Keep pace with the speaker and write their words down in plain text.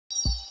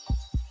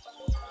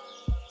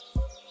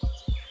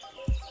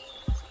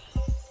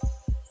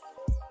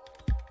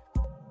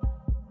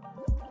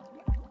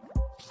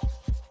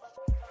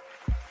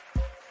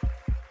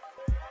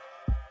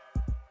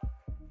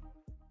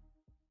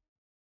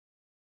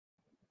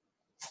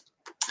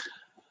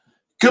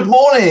Good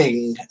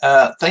morning.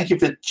 Thank you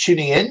for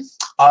tuning in.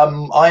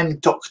 I'm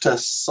Dr.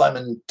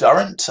 Simon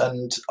Durrant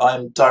and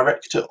I'm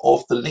Director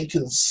of the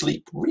Lincoln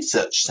Sleep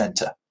Research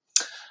Centre.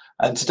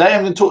 And today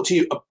I'm going to talk to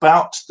you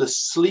about the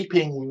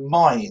sleeping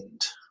mind,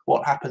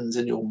 what happens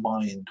in your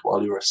mind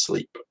while you're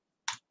asleep.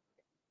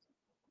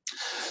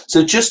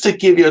 So just to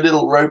give you a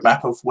little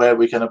roadmap of where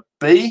we're going to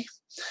be,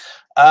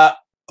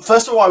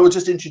 first of all, I will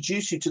just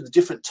introduce you to the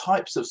different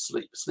types of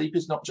sleep. Sleep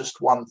is not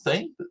just one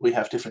thing, but we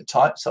have different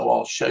types. So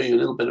I'll show you a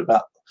little bit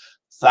about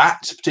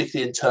that,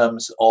 particularly in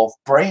terms of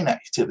brain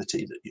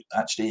activity that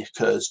actually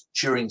occurs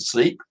during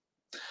sleep.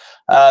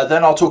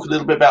 Then I'll talk a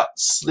little bit about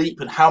sleep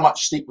and how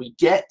much sleep we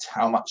get,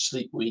 how much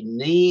sleep we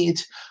need,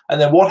 and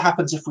then what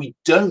happens if we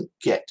don't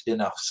get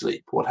enough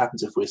sleep. What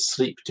happens if we're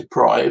sleep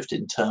deprived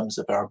in terms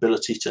of our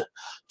ability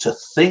to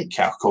think,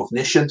 our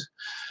cognition,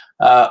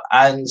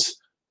 and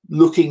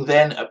looking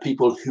then at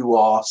people who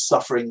are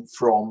suffering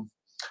from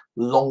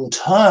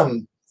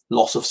long-term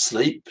loss of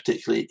sleep,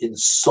 particularly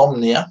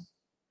insomnia,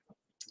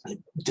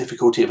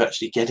 difficulty of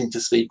actually getting to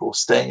sleep or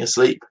staying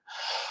asleep.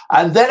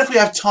 And then if we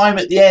have time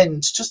at the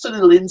end, just a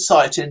little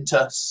insight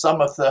into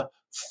some of the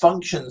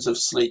functions of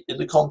sleep in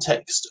the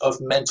context of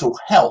mental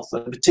health.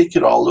 And in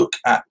particular, I'll look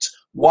at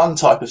one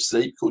type of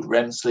sleep called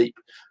REM sleep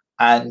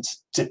and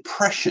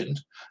depression,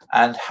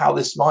 and how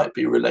this might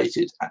be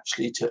related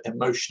actually to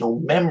emotional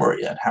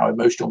memory and how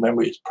emotional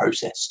memory is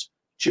processed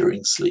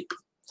during sleep.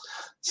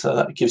 So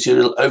that gives you a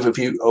little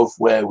overview of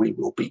where we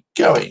will be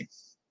going.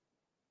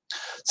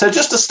 So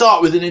just to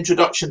start with an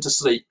introduction to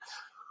sleep,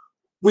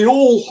 we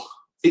all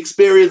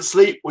experience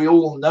sleep. We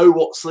all know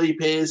what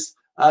sleep is.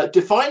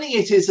 Defining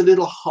it is a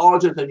little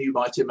harder than you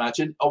might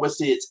imagine.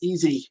 Obviously, it's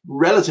easy,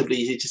 relatively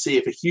easy to see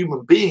if a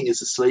human being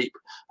is asleep.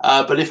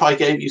 But if I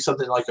gave you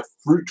something like a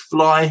fruit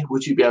fly,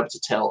 would you be able to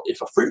tell if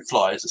a fruit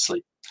fly is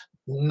asleep?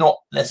 Not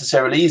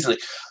necessarily easily.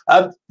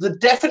 The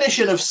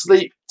definition of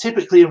sleep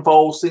typically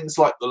involves things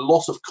like the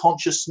loss of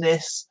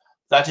consciousness,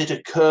 that it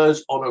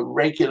occurs on a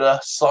regular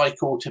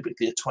cycle,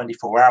 typically a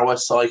 24-hour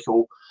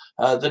cycle,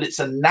 that it's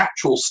a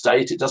natural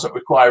state. It doesn't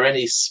require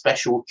any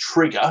special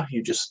trigger.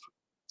 You just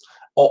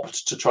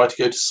opt to try to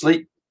go to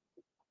sleep.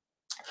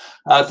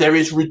 There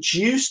is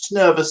reduced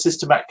nervous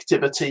system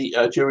activity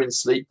during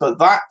sleep, but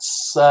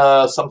that's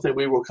something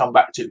we will come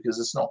back to because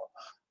it's not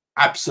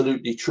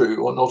absolutely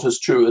true, or not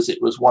as true as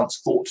it was once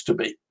thought to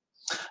be.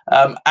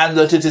 And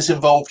that it is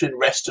involved in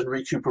rest and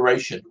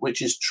recuperation,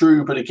 which is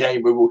true, but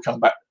again, we will come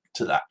back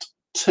to that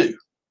too.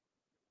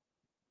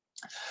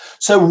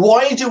 So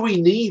why do we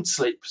need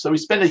sleep? So we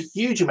spend a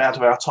huge amount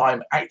of our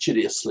time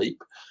actually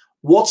asleep.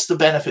 What's the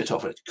benefit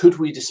of it? Could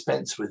we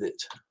dispense with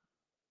it?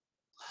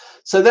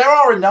 So there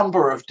are a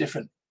number of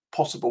different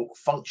possible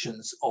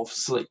functions of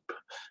sleep.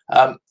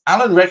 Alan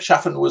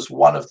Rechtschaffen was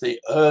one of the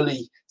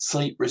early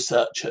sleep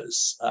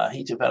researchers.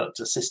 He developed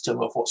a system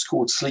of what's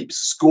called sleep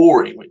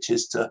scoring, which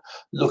is to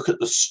look at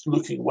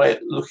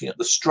looking at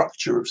the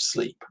structure of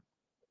sleep.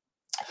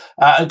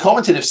 And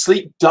commented, if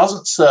sleep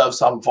doesn't serve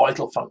some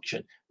vital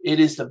function, it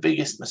is the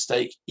biggest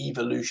mistake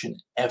evolution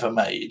ever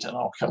made. And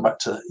I'll come back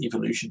to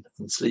evolution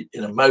and sleep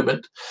in a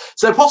moment.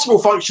 So possible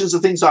functions are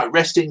things like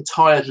resting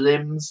tired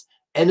limbs,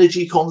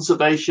 energy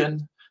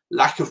conservation,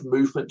 lack of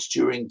movement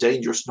during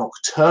dangerous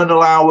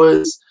nocturnal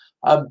hours,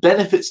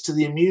 benefits to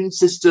the immune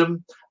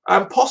system,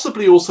 and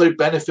possibly also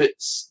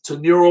benefits to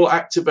neural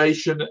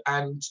activation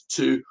and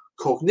to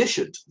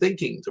cognition, to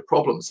thinking, to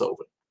problem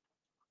solving.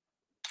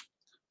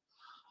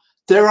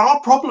 There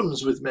are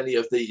problems with many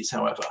of these,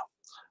 however.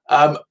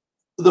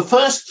 The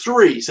first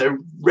three, so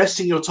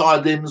resting your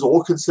tired limbs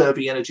or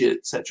conserving energy,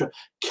 etc.,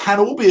 can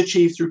all be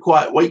achieved through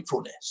quiet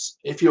wakefulness.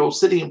 If you're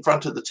sitting in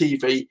front of the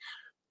TV,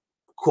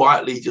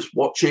 quietly just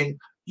watching,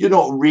 you're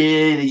not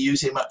really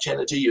using much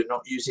energy, you're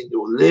not using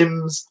your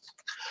limbs.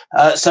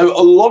 So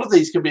a lot of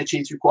these can be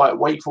achieved through quiet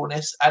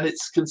wakefulness, and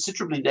it's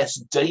considerably less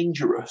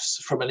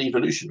dangerous from an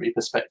evolutionary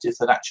perspective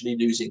than actually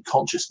losing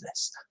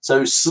consciousness.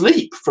 So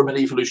sleep, from an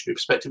evolutionary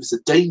perspective, is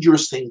a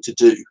dangerous thing to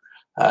do.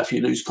 If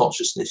you lose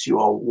consciousness, you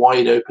are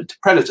wide open to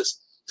predators.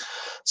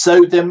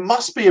 So there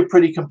must be a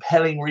pretty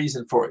compelling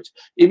reason for it.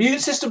 Immune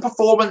system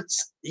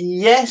performance,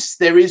 yes,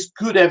 there is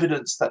good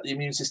evidence that the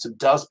immune system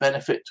does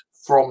benefit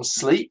from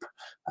sleep.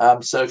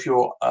 So if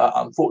you're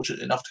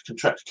unfortunate enough to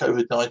contract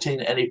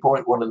COVID-19 at any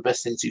point, one of the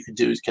best things you can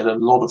do is get a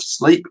lot of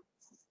sleep.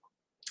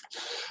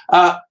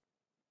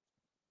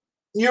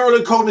 Neural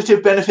and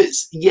cognitive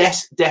benefits,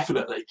 yes,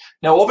 definitely.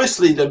 Now,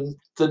 obviously, the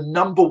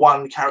number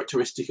one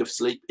characteristic of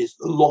sleep is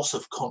the loss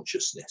of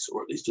consciousness,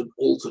 or at least an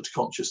altered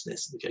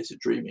consciousness in the case of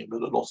dreaming,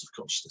 but a loss of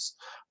consciousness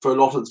for a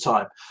lot of the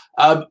time.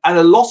 And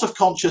a loss of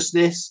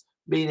consciousness,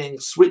 meaning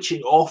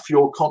switching off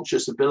your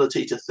conscious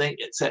ability to think,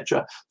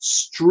 etc.,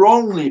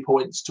 strongly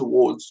points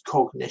towards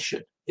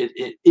cognition.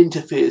 It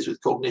interferes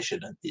with cognition,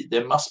 and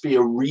there must be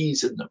a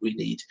reason that we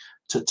need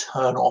to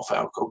turn off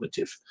our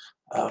cognitive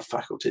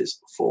faculties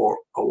for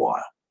a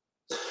while.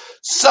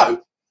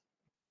 So,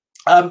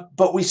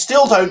 but we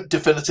still don't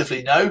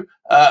definitively know.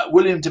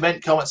 William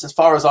Dement comments, as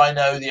far as I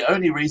know, the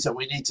only reason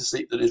we need to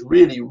sleep that is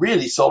really,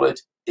 really solid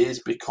is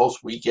because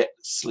we get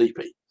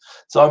sleepy.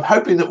 So I'm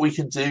hoping that we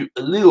can do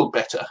a little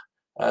better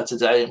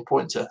today and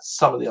point to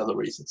some of the other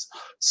reasons.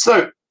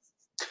 So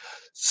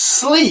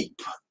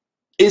sleep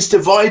is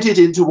divided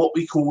into what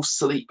we call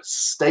sleep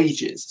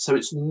stages. So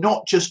it's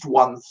not just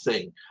one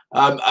thing.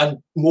 And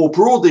more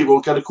broadly,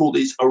 we're going to call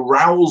these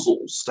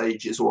arousal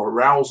stages or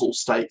arousal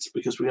states,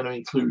 because we're going to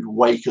include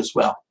wake as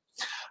well.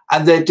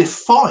 And they're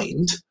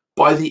defined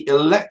by the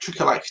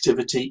electrical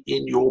activity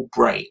in your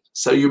brain.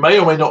 So you may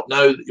or may not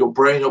know that your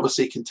brain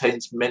obviously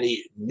contains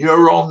many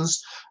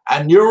neurons,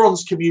 and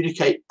neurons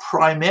communicate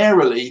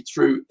primarily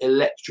through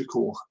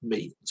electrical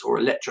means or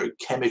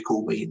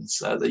electrochemical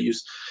means. They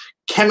use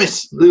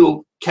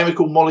little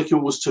chemical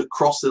molecules to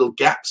cross little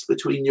gaps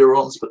between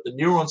neurons, but the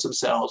neurons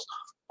themselves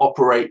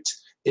operate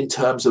in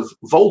terms of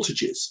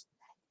voltages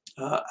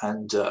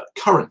and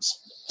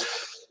currents.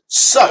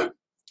 So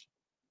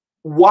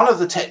one of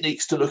the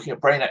techniques to looking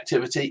at brain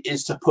activity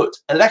is to put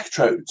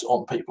electrodes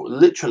on people.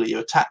 Literally, you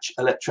attach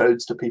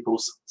electrodes to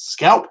people's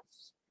scalp,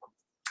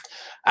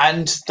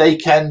 and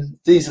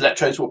these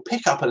electrodes will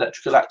pick up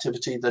electrical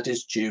activity that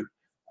is due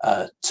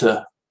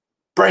to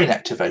brain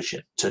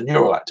activation, to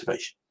neural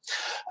activation.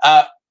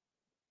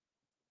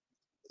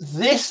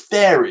 This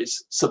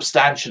varies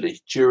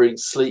substantially during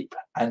sleep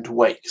and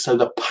wake. So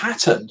the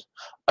pattern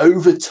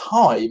over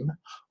time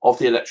of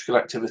the electrical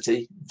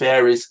activity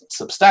varies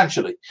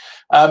substantially.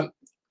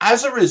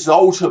 As a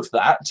result of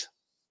that,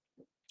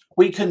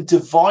 we can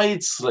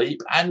divide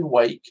sleep and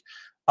wake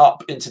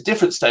up into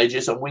different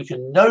stages, and we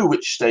can know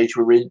which stage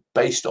we're in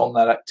based on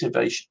that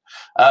activation.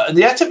 And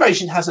the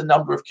activation has a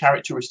number of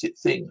characteristic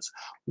things.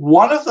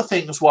 One of the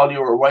things while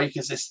you're awake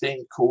is this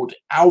thing called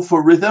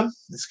alpha rhythm.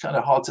 It's kind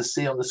of hard to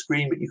see on the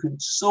screen, but you can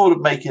sort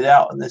of make it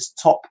out in this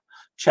top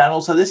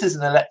channel. So this is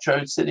an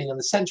electrode sitting in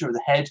the center of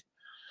the head.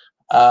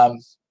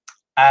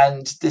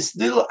 And this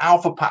little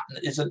alpha pattern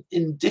is an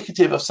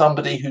indicative of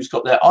somebody who's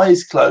got their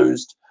eyes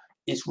closed,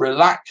 is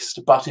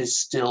relaxed, but is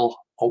still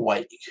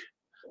awake.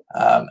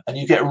 And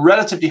you get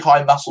relatively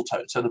high muscle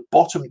tone. So the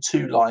bottom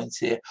two lines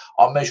here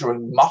are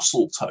measuring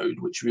muscle tone,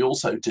 which we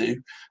also do.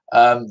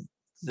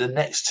 The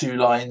next two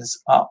lines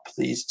up,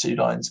 these two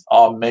lines,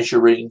 are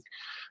measuring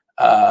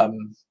eye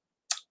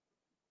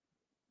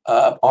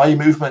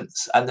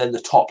movements, and then the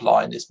top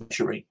line is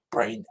measuring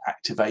brain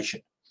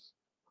activation.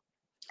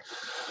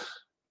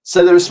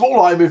 So there are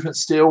small eye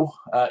movements still,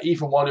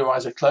 even while your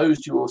eyes are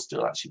closed, you will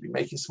still actually be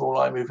making small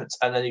eye movements,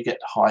 and then you get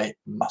high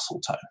muscle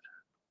tone.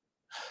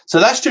 So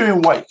that's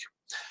during wake.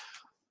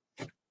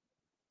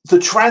 The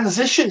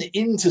transition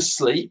into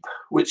sleep,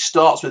 which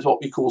starts with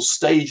what we call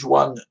stage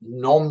 1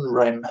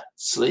 non-REM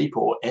sleep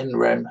or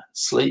NREM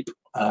sleep,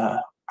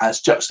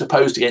 as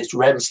juxtaposed against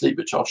REM sleep,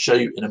 which I'll show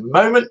you in a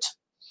moment,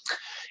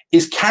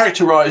 is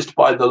characterized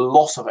by the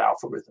loss of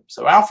alpha rhythm.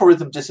 So alpha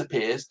rhythm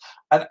disappears,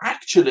 and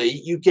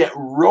actually you get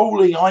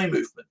rolling eye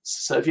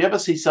movements. So if you ever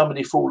see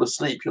somebody fall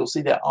asleep, you'll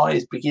see their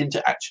eyes begin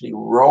to actually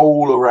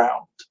roll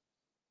around.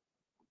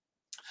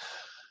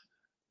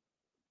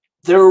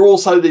 There are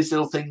also these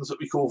little things that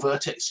we call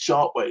vertex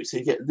sharp waves. So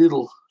you get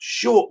little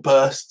short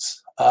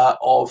bursts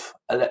of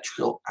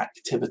electrical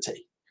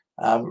activity,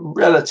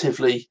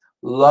 relatively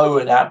low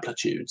in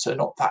amplitude, so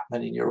not that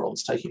many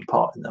neurons taking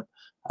part in them,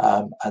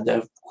 and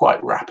they're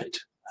quite rapid.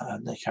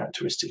 They're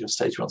characteristic of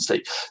stage 1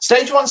 sleep.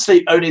 Stage 1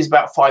 sleep only is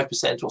about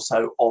 5% or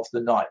so of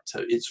the night,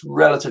 so it's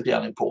relatively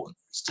unimportant.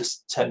 It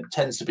just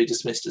tends to be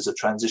dismissed as a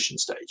transition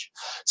stage.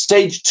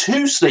 Stage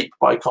 2 sleep,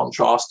 by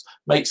contrast,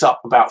 makes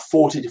up about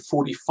 40 to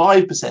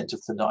 45%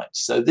 of the night.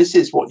 So this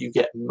is what you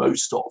get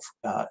most of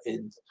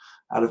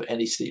out of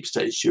any sleep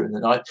stage during the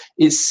night.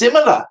 It's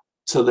similar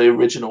to the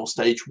original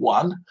stage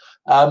 1,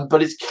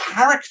 but it's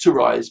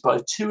characterized by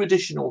 2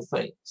 additional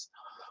things.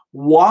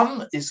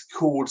 One is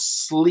called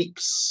sleep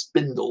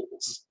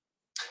spindles,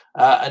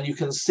 and you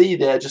can see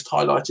there, just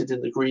highlighted in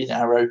the green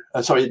arrow,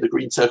 the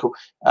green circle,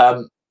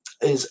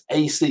 is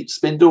a sleep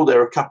spindle. There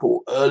are a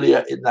couple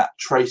earlier in that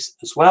trace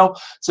as well.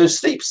 So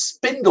sleep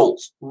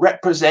spindles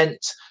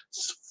represent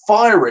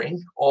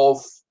firing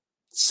of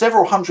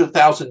several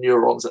 100,000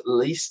 neurons at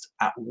least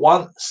at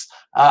once,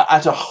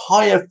 at a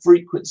higher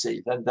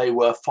frequency than they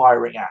were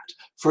firing at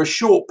for a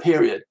short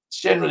period.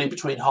 It's generally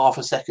between half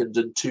a second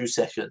and 2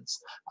 seconds,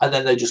 and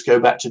then they just go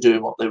back to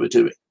doing what they were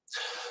doing.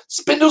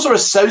 Spindles are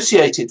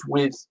associated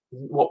with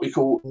what we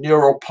call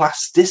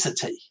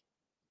neuroplasticity,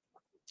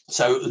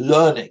 so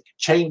learning,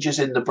 changes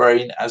in the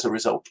brain as a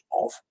result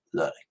of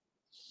learning.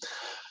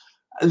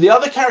 The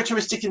other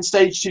characteristic in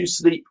stage 2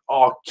 sleep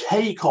are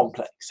K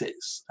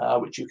complexes,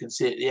 which you can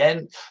see at the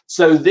end.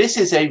 So this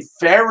is a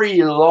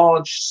very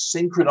large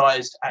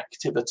synchronized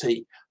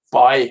activity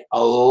by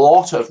a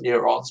lot of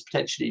neurons,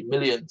 potentially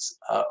millions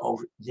of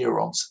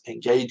neurons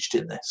engaged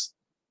in this.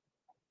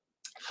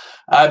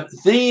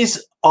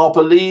 These are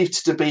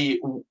believed to be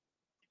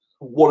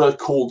what are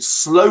called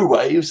slow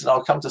waves, and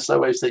I'll come to slow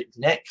wave sleep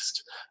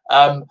next.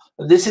 And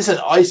this is an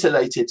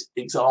isolated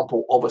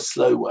example of a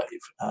slow wave,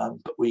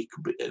 but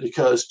it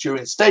occurs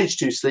during stage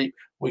 2 sleep.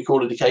 We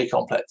call it a K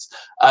complex.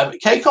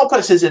 K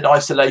complexes in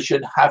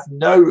isolation have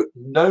no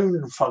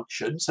known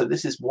function, so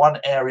this is one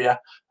area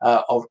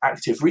of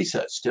active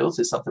research still.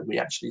 It's something we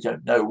actually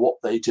don't know what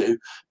they do,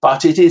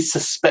 but it is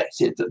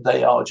suspected that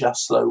they are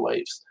just slow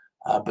waves,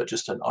 but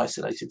just an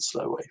isolated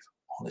slow wave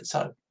on its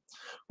own.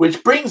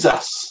 Which brings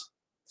us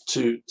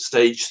to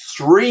stage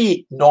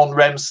 3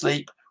 non-REM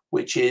sleep,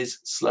 which is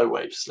slow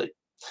wave sleep.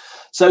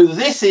 So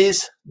this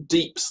is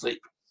deep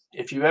sleep.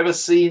 If you've ever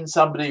seen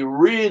somebody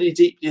really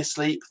deeply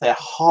asleep, they're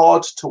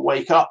hard to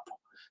wake up.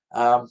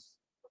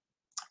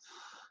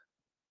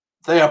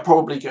 They are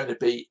probably going to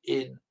be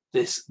in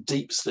this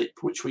deep sleep,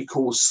 which we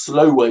call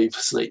slow wave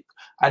sleep.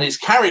 And it's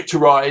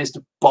characterized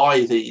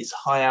by these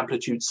high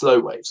amplitude slow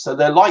waves. So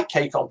they're like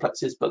K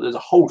complexes, but there's a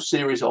whole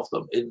series of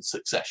them in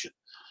succession.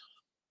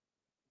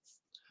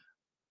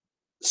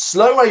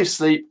 Slow wave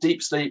sleep,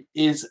 deep sleep,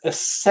 is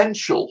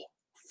essential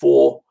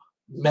for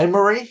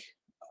memory.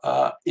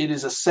 It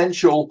is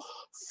essential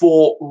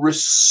for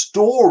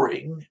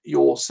restoring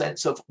your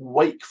sense of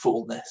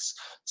wakefulness.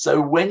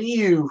 So when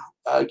you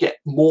get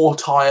more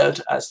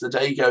tired as the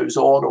day goes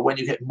on, or when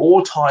you get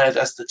more tired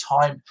as the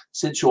time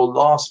since your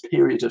last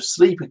period of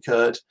sleep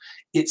occurred,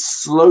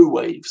 it's slow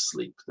wave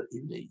sleep that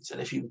you need. And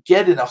if you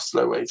get enough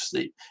slow wave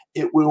sleep,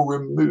 it will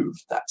remove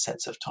that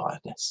sense of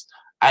tiredness,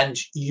 and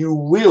you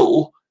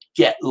will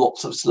get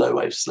lots of slow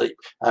wave sleep.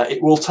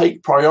 It will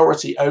take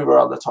priority over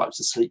other types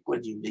of sleep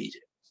when you need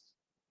it.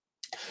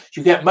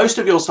 You get most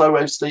of your slow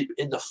wave sleep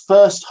in the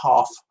first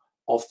half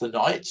of the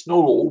night, not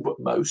all, but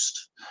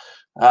most.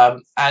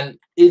 And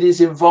it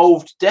is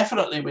involved,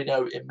 definitely, we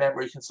know, in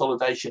memory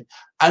consolidation,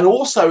 and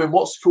also in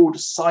what's called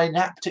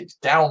synaptic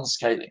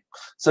downscaling.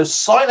 So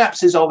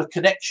synapses are the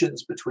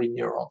connections between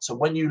neurons, and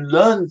when you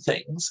learn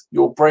things,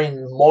 your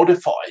brain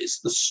modifies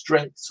the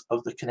strength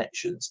of the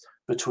connections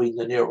between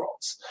the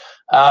neurons.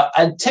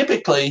 And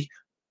typically,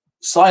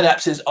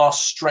 synapses are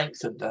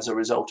strengthened as a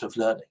result of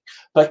learning.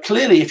 But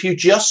clearly, if you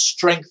just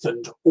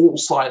strengthened all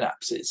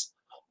synapses,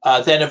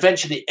 then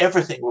eventually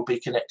everything will be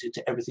connected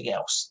to everything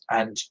else,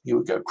 and you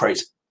would go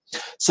crazy.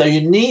 So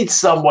you need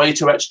some way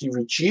to actually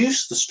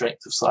reduce the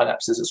strength of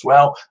synapses as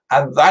well,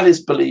 and that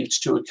is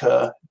believed to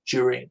occur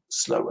during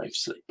slow wave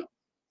sleep.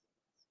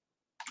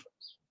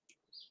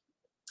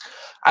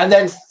 And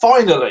then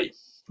finally,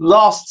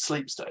 last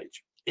sleep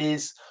stage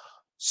is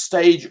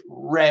stage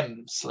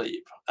REM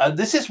sleep. And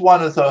this is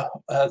one of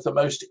the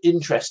most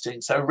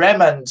interesting. So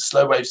REM and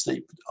slow wave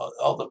sleep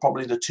are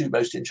probably the two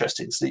most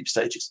interesting sleep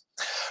stages.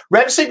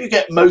 REM sleep you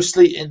get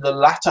mostly in the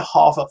latter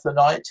half of the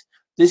night.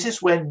 This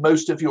is when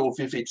most of your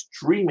vivid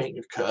dreaming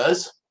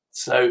occurs.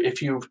 So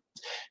if you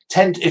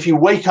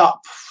wake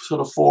up sort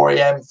of 4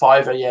 a.m.,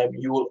 5 a.m.,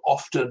 you will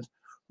often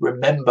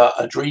remember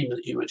a dream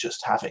that you were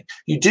just having.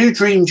 You do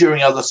dream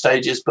during other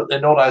stages, but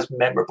they're not as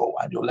memorable,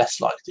 and you're less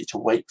likely to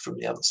wake from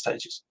the other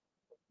stages.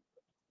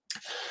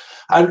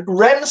 And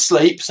REM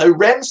sleep, so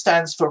REM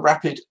stands for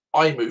rapid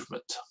eye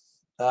movement.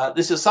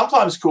 This is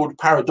sometimes called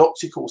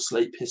paradoxical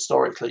sleep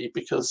historically,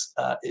 because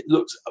it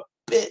looks a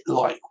bit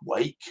like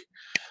wake.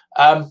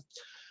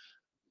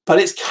 But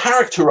it's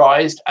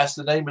characterized, as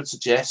the name would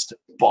suggest,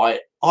 by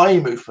eye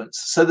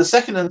movements. So the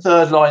second and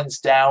third lines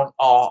down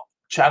are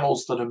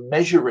channels that are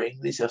measuring,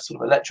 these are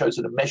sort of electrodes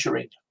that are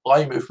measuring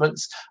eye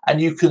movements,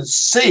 and you can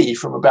see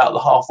from about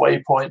the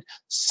halfway point,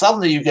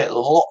 suddenly you get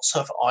lots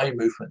of eye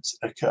movements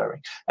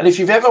occurring. And if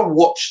you've ever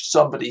watched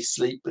somebody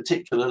sleep,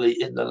 particularly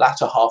in the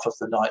latter half of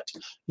the night,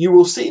 you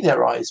will see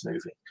their eyes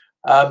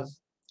moving.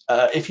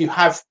 If you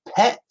have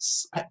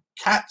pets,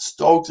 cats,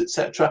 dogs,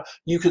 etc.,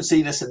 you can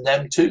see this in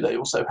them too. They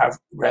also have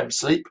REM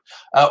sleep.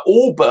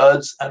 All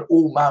birds and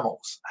all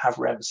mammals have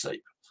REM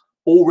sleep.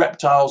 All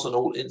reptiles and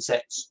all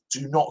insects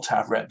do not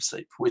have REM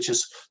sleep, which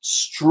is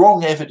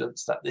strong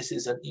evidence that this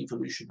is an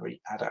evolutionary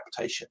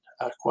adaptation,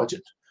 quite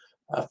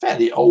a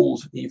fairly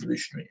old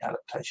evolutionary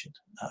adaptation.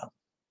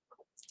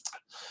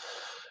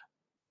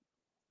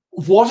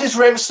 What is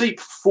REM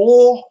sleep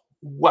for?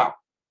 Well,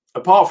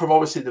 apart from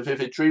obviously the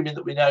vivid dreaming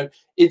that we know,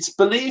 it's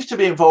believed to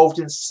be involved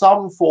in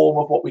some form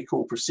of what we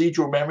call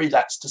procedural memory.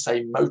 That's to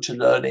say motor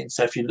learning.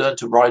 So if you learn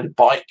to ride a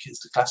bike, is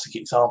the classic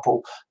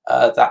example,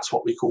 that's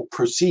what we call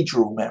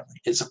procedural memory.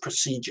 It's a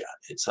procedure.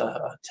 It's a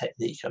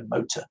technique, a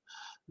motor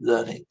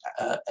learning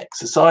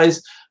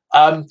exercise.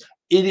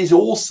 It is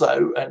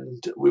also,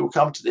 and we will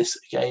come to this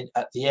again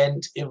at the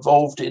end,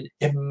 involved in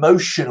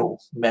emotional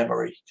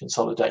memory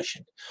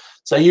consolidation.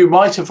 So you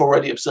might have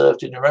already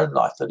observed in your own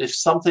life that if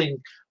something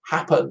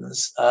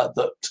happens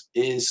that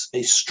is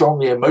a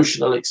strongly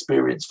emotional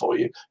experience for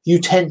you, you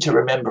tend to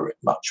remember it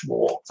much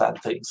more than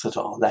things that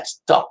are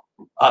less dull.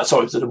 That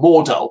are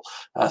more dull,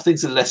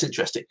 things that are less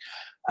interesting.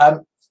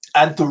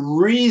 And the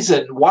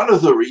reason, one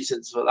of the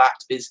reasons for that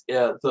is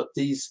that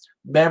these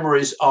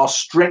memories are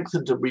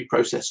strengthened and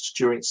reprocessed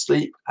during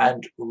sleep,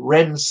 and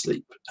REM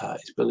sleep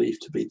is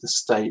believed to be the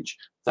stage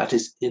that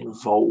is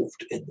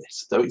involved in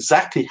this. Though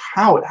exactly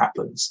how it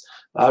happens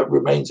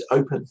remains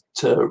open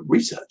to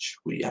research.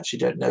 We actually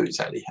don't know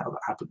exactly how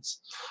that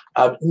happens.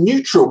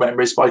 Neutral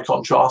memories, by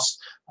contrast,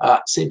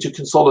 seem to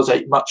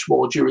consolidate much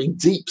more during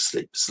deep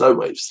sleep, slow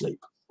wave sleep.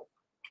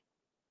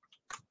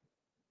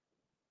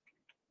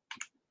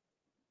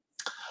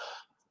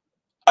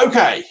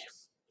 Okay,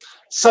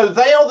 so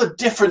they are the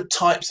different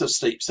types of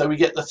sleep. So we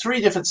get the 3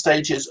 different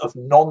stages of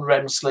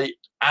non-REM sleep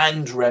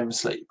and REM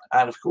sleep.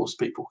 And of course,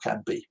 people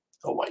can be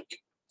awake.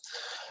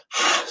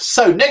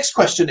 So next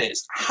question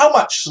is, how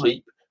much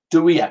sleep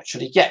do we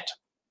actually get?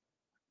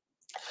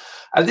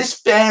 And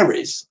this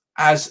varies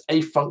as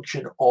a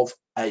function of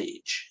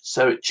age.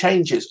 So it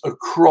changes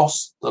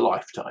across the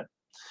lifetime.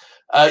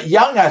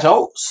 Young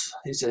adults,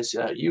 he says,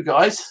 you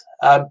guys,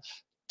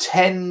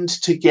 tend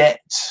to get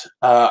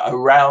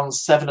around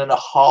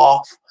 7.5,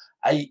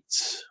 8,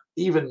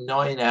 even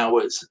 9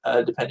 hours,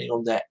 depending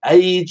on their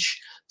age.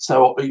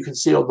 So you can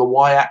see on the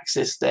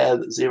y-axis there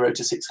that 0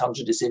 to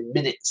 600 is in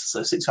minutes.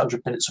 So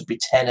 600 minutes would be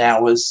 10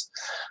 hours.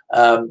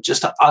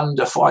 Just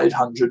under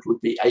 500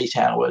 would be 8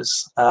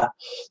 hours.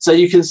 So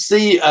you can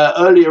see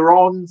earlier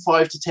on,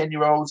 5 to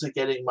 10-year-olds are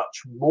getting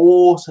much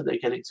more. So they're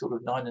getting sort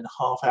of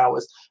 9.5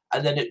 hours.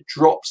 And then it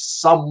drops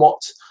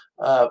somewhat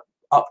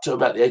up to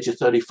about the age of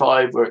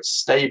 35, where it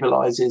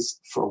stabilizes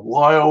for a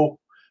while.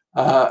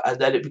 And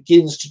then it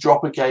begins to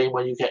drop again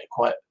when you get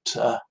quite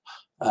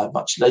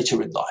much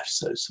later in life.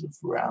 So sort of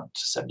around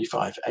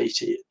 75,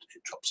 80, it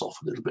drops off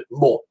a little bit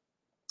more.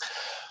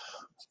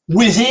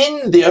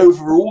 Within the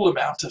overall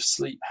amount of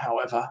sleep,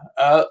 however,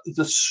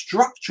 the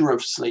structure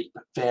of sleep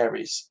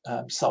varies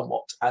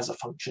somewhat as a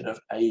function of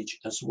age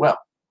as well.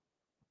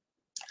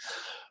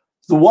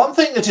 The one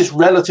thing that is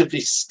relatively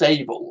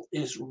stable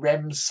is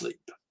REM sleep.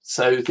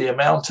 So the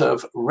amount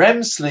of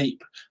REM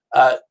sleep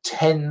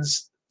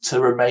tends to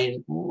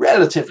remain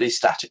relatively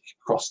static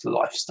across the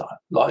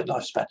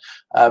lifespan.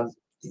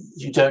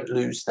 You don't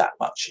lose that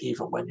much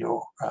even when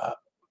you're well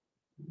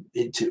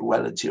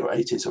into your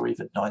 80s or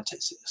even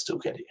 90s. You're still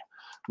getting a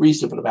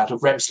reasonable amount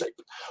of REM sleep.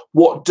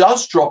 What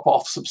does drop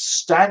off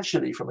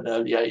substantially from an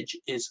early age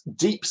is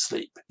deep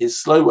sleep,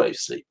 is slow wave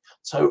sleep.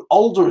 So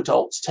older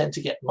adults tend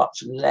to get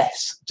much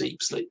less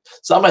deep sleep.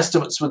 Some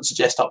estimates would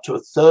suggest up to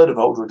 1/3 of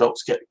older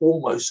adults get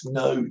almost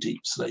no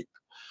deep sleep.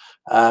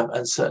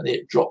 And certainly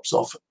it drops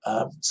off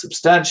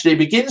substantially. It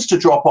begins to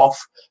drop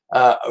off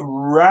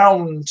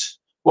around,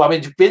 well, I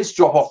mean, it begins to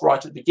drop off right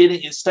at the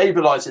beginning. It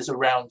stabilizes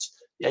around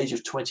the age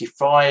of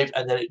 25,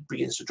 and then it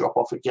begins to drop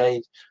off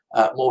again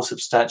more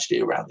substantially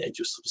around the age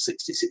of sort of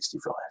 60,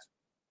 65.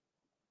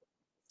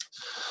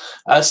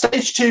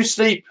 Stage 2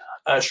 sleep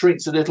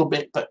shrinks a little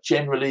bit, but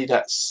generally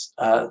that's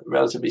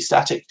relatively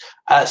static.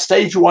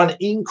 Stage 1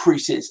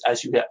 increases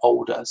as you get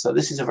older. So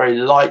this is a very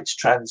light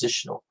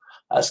transitional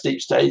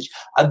sleep stage,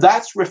 and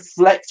that's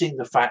reflecting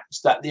the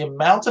fact that the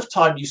amount of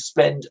time you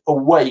spend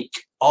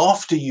awake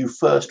after you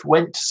first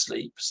went to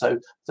sleep, so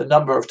the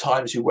number of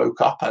times you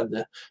woke up and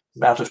the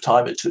amount of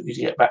time it took you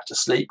to get back to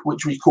sleep,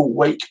 which we call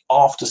wake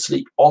after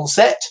sleep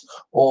onset,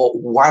 or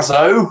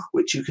WASO,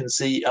 which you can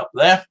see up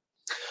there,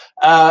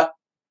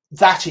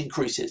 that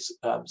increases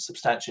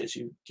substantially as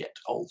you get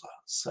older.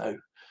 So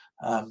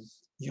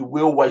you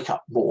will wake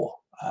up more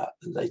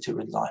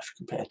later in life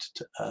compared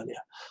to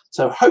earlier.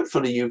 So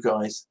hopefully you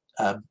guys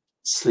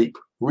sleep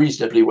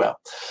reasonably well.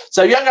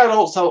 So young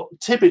adults will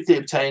typically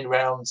obtain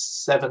around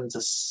 7 to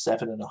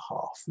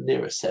 7.5,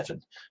 nearer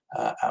 7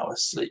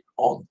 hours sleep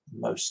on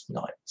most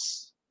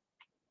nights.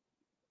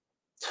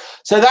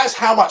 So that's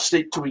how much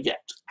sleep do we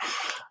get.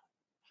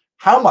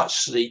 How much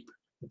sleep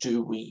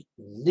do we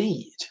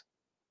need?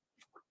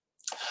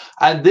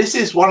 And this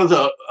is one of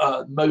the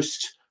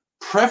most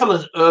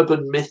prevalent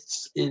urban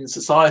myths in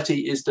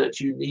society, is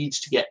that you need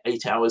to get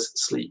 8 hours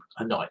sleep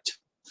a night.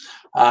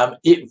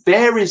 It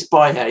varies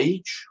by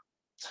age,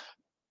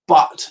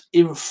 but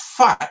in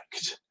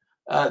fact,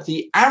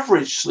 the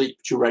average sleep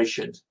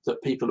duration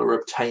that people are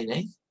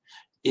obtaining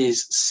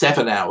is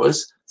 7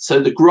 hours. So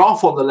the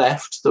graph on the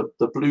left,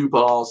 the blue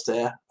bars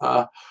there,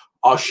 are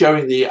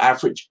showing the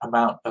average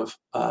amount of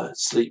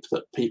sleep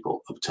that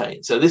people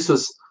obtain. So this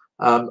was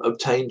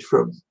obtained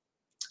from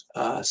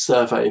a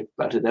survey of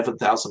about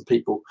 11,000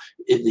 people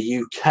in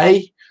the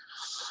UK.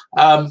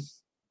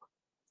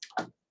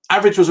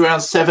 Average was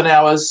around 7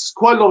 hours.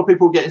 Quite a lot of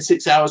people were getting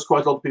 6 hours.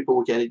 Quite a lot of people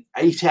were getting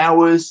 8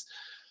 hours.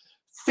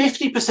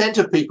 50%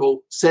 of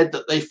people said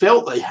that they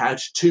felt they had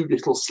too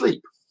little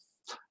sleep.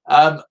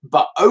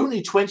 But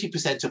only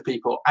 20% of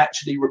people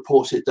actually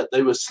reported that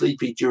they were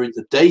sleepy during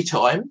the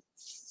daytime.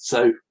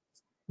 So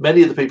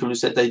many of the people who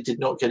said they did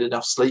not get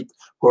enough sleep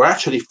were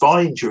actually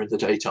fine during the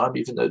daytime,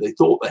 even though they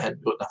thought they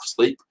hadn't got enough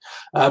sleep.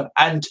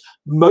 And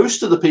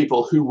most of the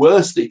people who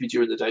were sleepy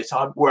during the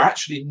daytime were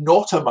actually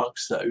not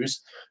amongst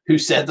those who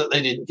said that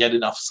they didn't get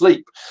enough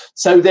sleep.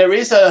 So there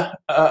is a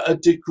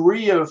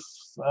degree of,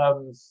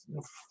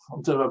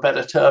 for a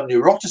better term,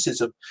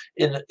 neuroticism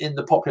in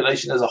the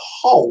population as a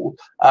whole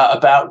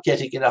about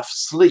getting enough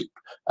sleep.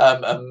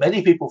 And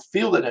many people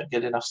feel they don't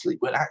get enough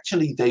sleep when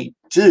actually they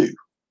do.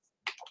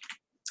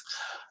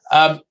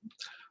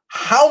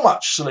 How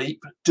much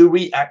sleep do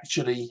we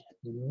actually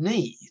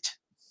need?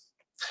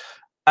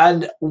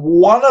 And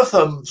one of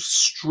the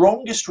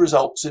strongest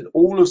results in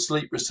all of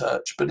sleep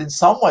research, but in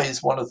some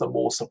ways one of the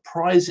more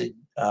surprising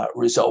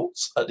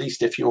results, at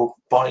least if you're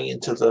buying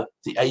into the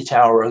 8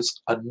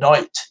 hours a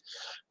night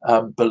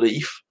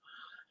belief,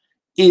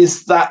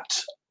 is that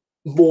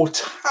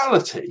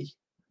mortality,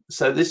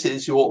 so this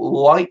is your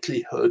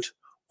likelihood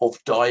of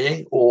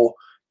dying, or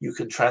you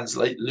can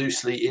translate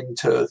loosely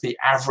into the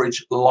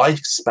average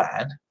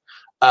lifespan,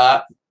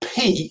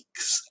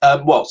 peaks,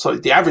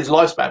 the average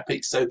lifespan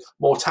peaks, so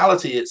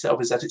mortality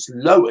itself is at its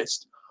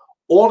lowest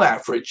on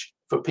average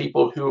for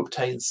people who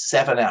obtain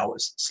 7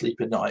 hours sleep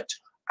a night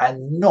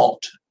and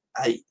not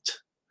 8.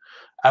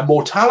 And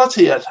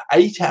mortality at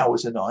 8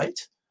 hours a night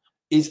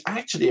is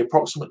actually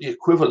approximately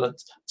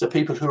equivalent to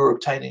people who are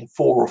obtaining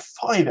 4 or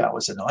 5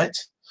 hours a night.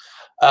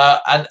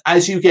 And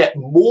as you get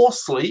more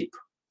sleep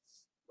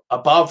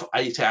above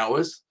 8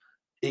 hours,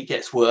 it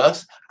gets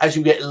worse. As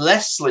you get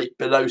less sleep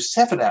below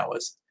 7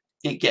 hours,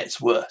 it gets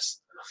worse.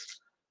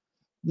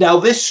 Now,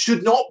 this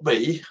should not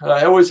be, and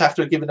I always have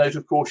to give a note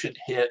of caution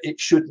here, it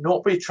should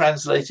not be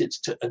translated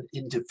to an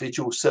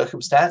individual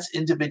circumstance.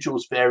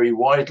 Individuals vary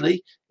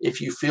widely.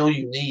 If you feel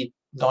you need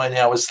 9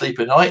 hours sleep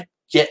a night,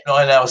 get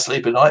 9 hours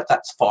sleep a night,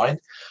 that's fine.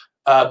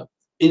 It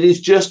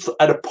is just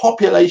at a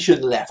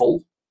population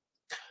level,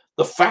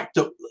 the fact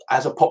that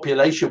as a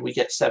population we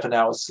get 7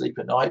 hours sleep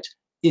a night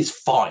is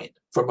fine.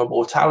 From a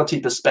mortality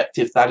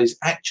perspective, that is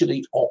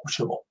actually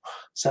optimal.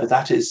 So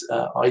that is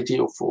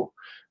ideal for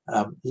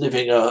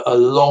living a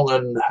long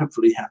and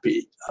hopefully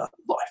happy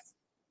life.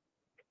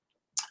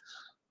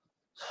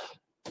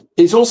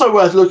 It's also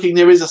worth looking,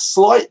 there is a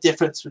slight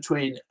difference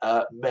between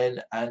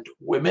men and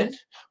women.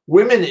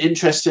 Women,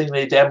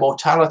 interestingly, their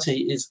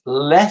mortality is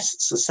less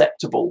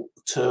susceptible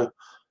to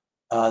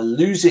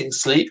losing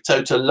sleep,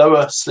 so to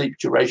lower sleep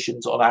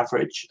durations on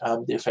average.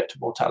 The effect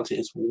of mortality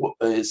is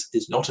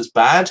not as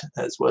bad,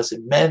 it's worse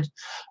in men,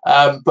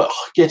 but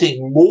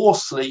getting more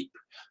sleep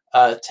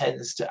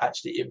tends to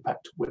actually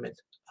impact women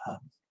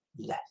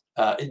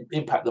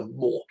impact them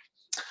more.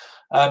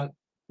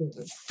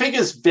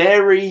 Figures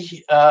vary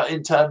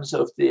in terms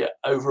of the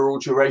overall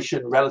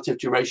duration, relative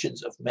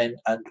durations of men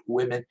and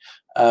women,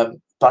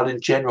 but in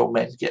general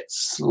men get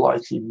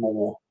slightly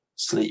more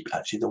sleep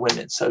actually than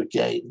women. So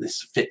again,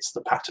 this fits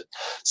the pattern.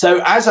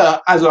 So as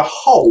a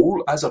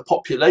whole, as a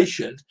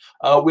population,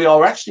 we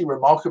are actually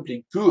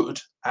remarkably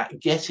good at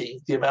getting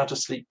the amount of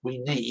sleep we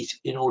need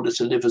in order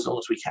to live as long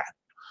as we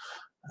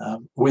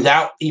can,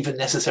 without even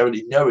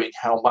necessarily knowing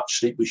how much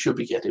sleep we should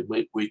be getting.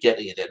 We're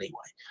getting it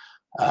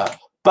anyway.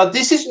 But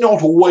this is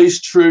not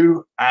always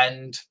true,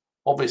 and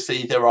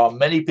obviously there are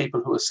many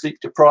people who are sleep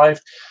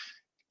deprived.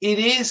 It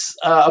is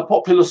a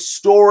popular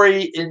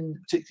story,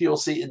 particularly you'll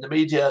see in the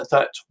media,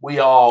 that we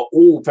are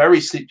all very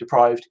sleep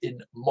deprived in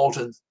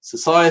modern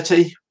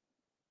society.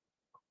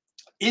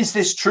 Is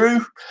this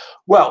true?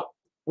 Well,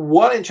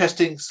 one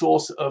interesting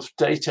source of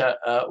data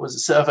was a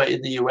survey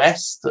in the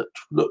US that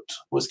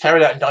was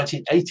carried out in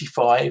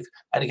 1985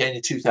 and again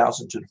in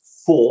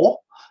 2004,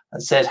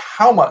 and said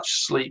how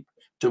much sleep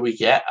do we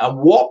get and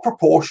what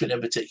proportion in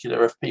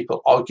particular of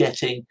people are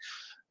getting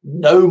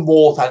no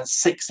more than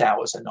 6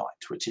 hours a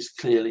night, which is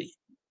clearly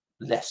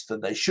less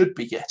than they should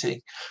be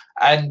getting.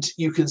 And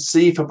you can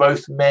see for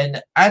both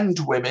men and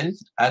women,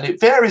 and it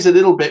varies a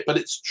little bit, but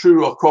it's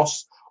true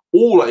across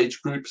all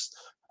age groups,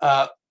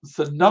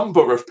 the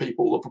number of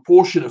people, the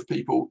proportion of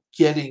people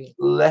getting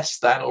less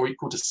than or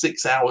equal to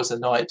 6 hours a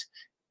night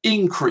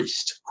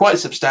increased quite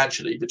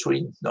substantially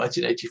between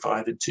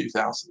 1985 and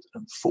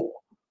 2004.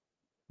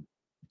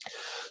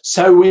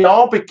 So we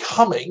are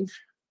becoming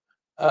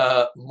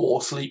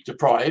more sleep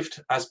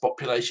deprived as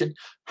population.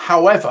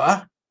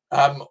 However,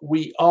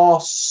 we are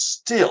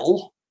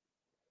still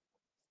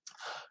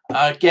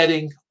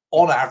getting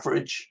on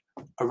average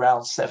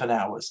around 7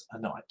 hours a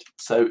night,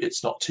 so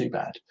it's not too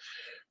bad.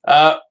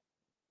 The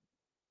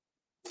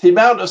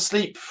amount of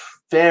sleep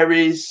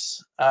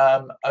varies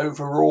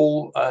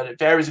overall, and it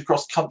varies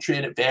across country,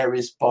 and it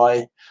varies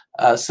by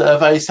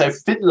survey. So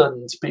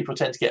Finland, people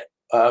tend to get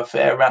a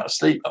fair amount of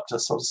sleep, up to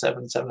sort of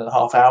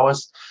 7.5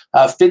 hours.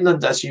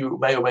 Finland, as you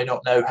may or may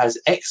not know, has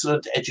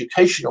excellent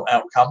educational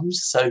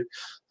outcomes. So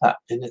that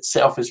in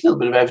itself is a little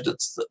bit of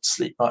evidence that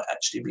sleep might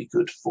actually be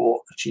good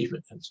for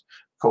achievement and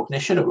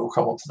cognition, and we'll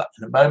come on to that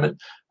in a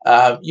moment.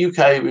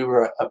 UK, we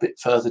were a bit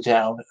further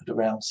down at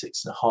around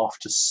 6.5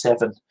 to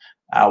 7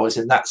 hours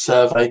in that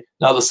survey.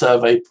 Another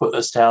survey put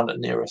us down at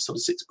nearer sort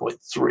of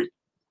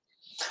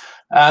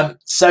 6.3.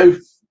 So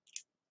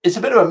it's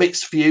a bit of a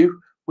mixed view.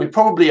 We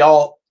probably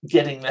are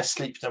getting less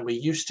sleep than we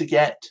used to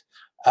get,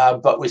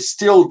 but we're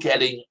still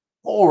getting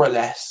more or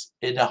less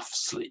enough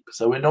sleep.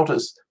 So we're not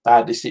as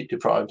badly sleep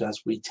deprived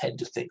as we tend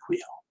to think we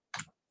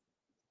are.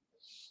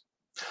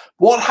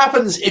 What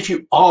happens if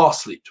you are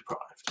sleep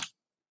deprived?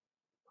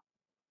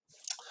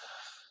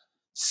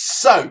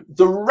 So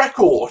the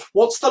record,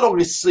 what's the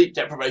longest sleep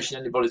deprivation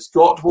anybody's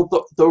got? Well,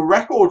 the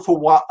record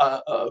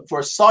for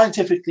a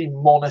scientifically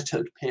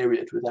monitored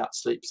period without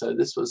sleep. So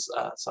this was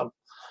some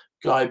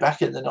guy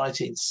back in the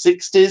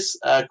 1960s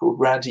called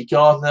Randy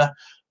Gardner,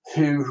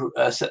 who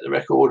set the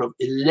record of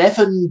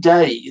 11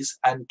 days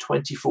and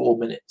 24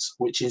 minutes,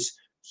 which is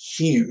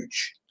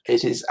huge.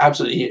 It is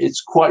absolutely,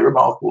 it's quite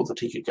remarkable that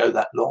he could go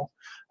that long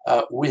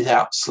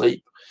without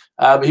sleep.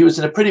 He was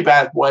in a pretty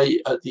bad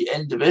way at the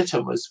end of it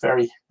and was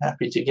very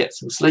happy to get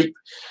some sleep,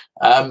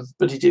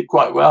 but he did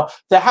quite well.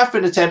 There have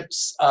been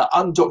attempts,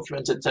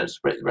 undocumented attempts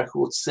to break the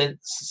record since,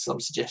 some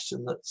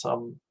suggestion that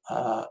some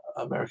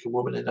American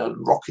woman in a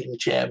rocking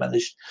chair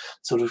managed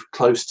sort of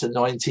close to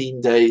 19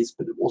 days,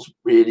 but it wasn't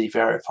really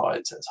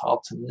verified, so it's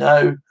hard to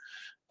know.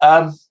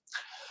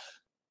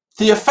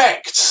 The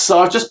effects. So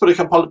I've just put a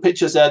couple of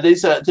pictures there. There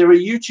are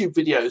YouTube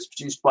videos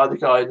produced by the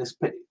guy in this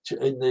picture,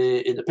 in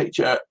the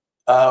picture,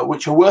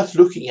 which are worth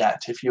looking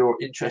at if you're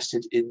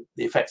interested in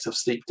the effects of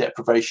sleep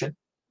deprivation.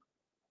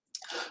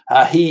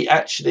 He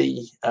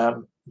actually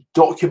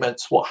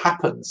documents what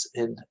happens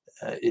in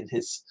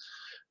his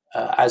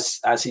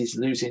as he's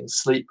losing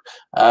sleep,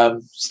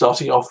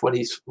 starting off when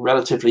he's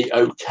relatively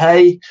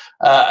okay,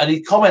 and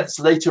he comments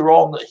later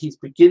on that he's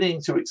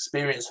beginning to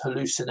experience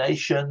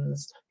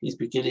hallucinations, he's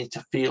beginning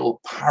to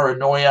feel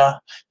paranoia,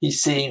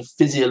 he's seeing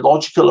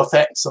physiological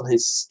effects on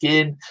his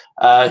skin,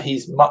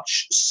 he's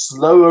much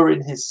slower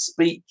in his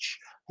speech,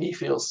 he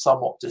feels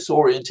somewhat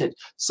disoriented.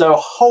 So a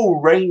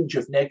whole range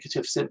of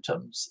negative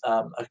symptoms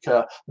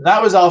occur. And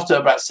that was after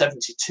about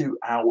 72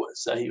 hours.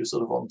 So he was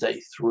sort of on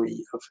day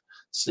 3 of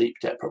sleep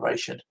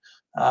deprivation.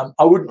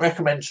 I wouldn't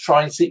recommend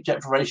trying sleep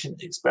deprivation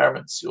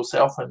experiments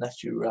yourself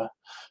unless you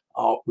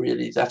are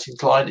really that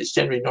inclined. It's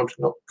generally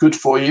not good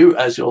for you,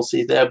 as you'll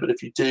see there. But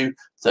if you do,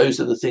 those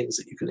are the things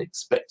that you can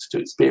expect to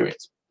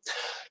experience.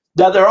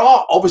 Now, there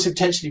are obviously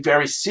potentially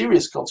very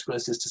serious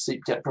consequences to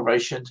sleep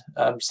deprivation.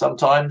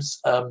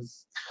 Sometimes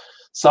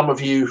some of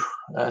you,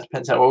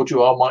 depends how old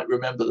you are, might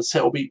remember the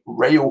Selby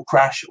rail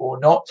crash or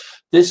not.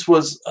 This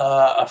was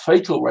a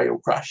fatal rail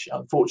crash,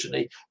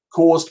 unfortunately,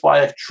 caused by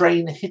a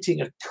train hitting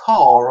a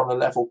car on a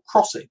level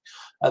crossing.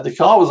 The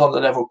car was on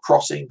the level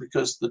crossing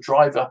because the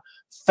driver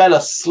fell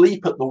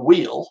asleep at the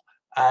wheel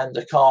and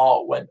the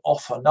car went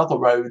off another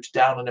road,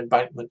 down an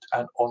embankment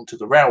and onto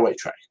the railway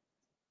track.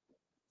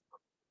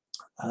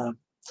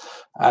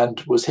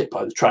 And was hit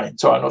by the train.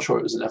 So I'm not sure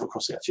it was a level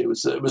crossing, actually.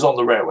 It was on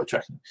the railway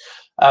track.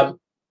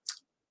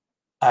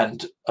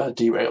 And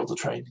derailed the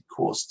train,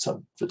 caused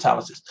some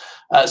fatalities.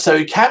 So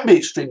it can be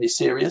extremely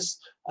serious.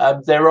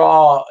 There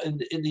are,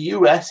 in the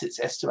US, it's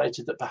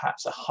estimated that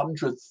perhaps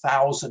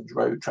 100,000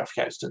 road traffic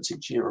accidents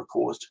each year are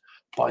caused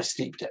by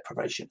sleep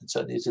deprivation. And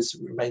certainly this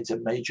remains a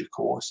major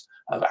cause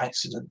of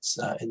accidents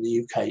in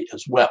the UK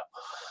as well.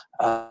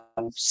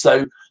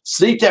 So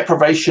sleep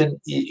deprivation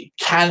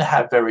can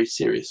have very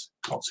serious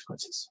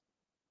consequences.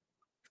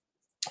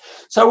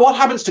 So what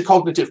happens to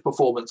cognitive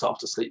performance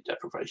after sleep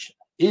deprivation?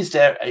 Is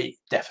there a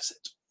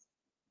deficit?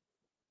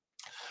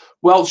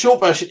 Well, short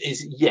version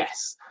is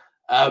yes,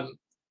 and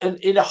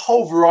in a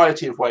whole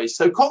variety of ways.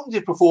 So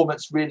cognitive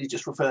performance really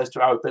just refers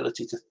to our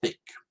ability to think,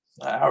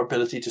 our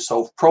ability to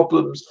solve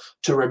problems,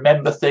 to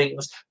remember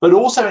things, but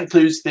also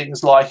includes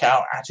things like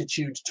our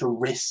attitude to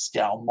risk,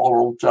 our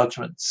moral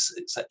judgments,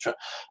 etc.,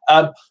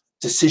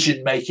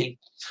 decision making.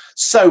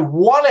 So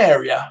one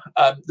area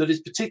that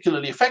is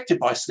particularly affected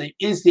by sleep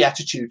is the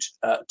attitude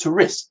to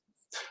risk.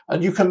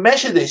 And you can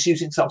measure this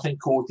using something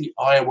called the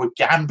Iowa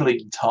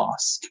gambling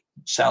task.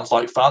 Which sounds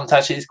like fun.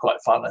 Actually, it's quite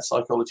fun as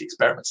psychology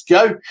experiments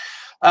go.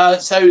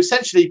 So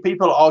essentially,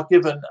 people are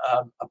given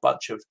a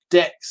bunch of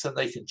decks and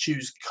they can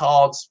choose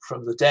cards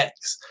from the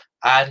decks.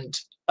 And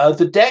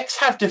the decks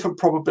have different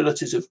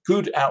probabilities of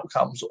good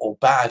outcomes or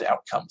bad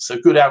outcomes. So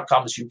good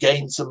outcomes, you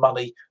gain some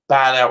money.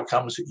 Bad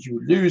outcomes,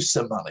 you lose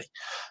some money.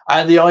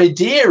 And the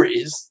idea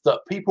is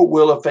that people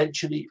will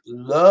eventually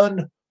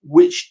learn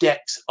which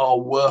decks are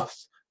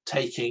worth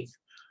taking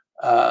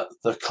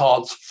the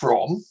cards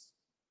from.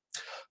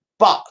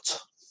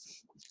 But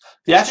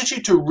the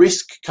attitude to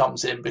risk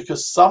comes in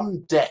because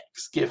some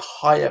decks give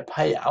higher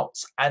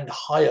payouts and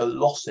higher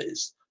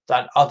losses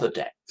than other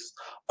decks.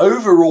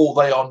 Overall,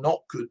 they are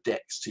not good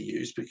decks to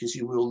use because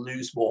you will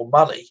lose more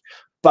money.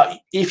 But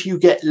if you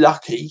get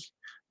lucky,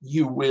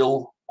 you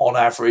will, on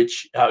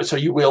average, so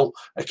you will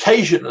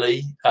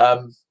occasionally,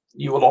 on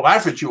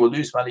average, you will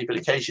lose money, but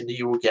occasionally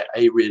you will get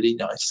a really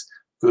nice,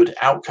 good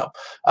outcome.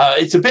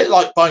 It's a bit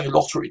like buying a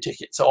lottery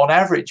ticket. So on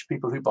average,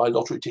 people who buy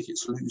lottery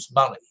tickets lose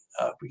money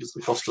because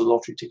the cost of the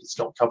lottery ticket is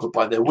not covered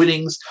by their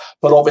winnings.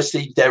 But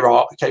obviously, there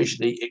are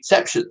occasionally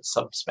exceptions,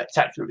 some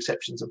spectacular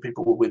exceptions, and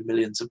people will win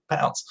millions of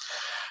pounds.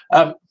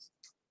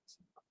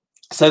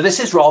 So this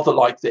is rather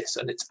like this,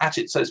 and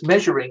it's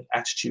measuring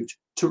attitude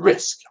to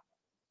risk.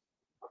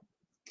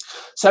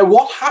 So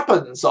what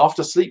happens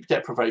after sleep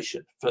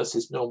deprivation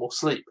versus normal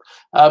sleep?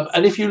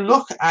 And if you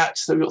look at,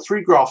 so we've got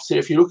 3 graphs here.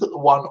 If you look at the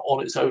one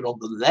on its own on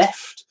the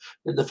left,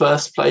 in the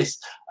first place,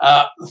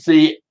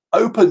 the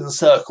open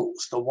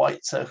circles, the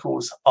white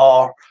circles,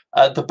 are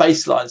the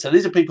baseline. So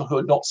these are people who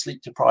are not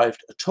sleep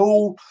deprived at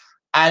all.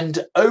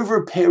 And over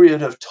a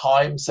period of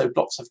time, so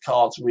blocks of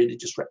cards really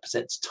just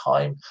represents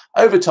time.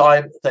 Over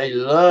time, they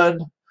learn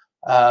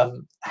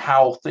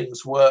how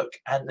things work,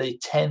 and they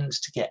tend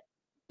to get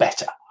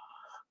better.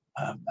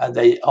 And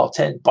they are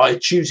by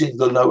choosing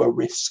the lower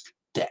risk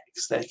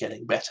decks, they're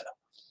getting better.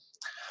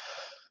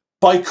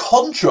 By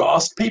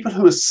contrast, people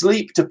who are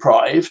sleep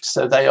deprived,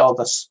 so they are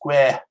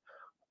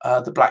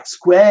the black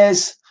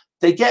squares,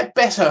 they get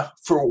better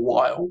for a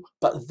while,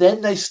 but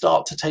then they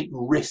start to take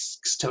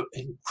risks to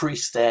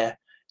increase their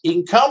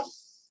income,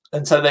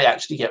 and so they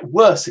actually get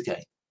worse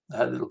again,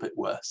 a little bit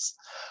worse.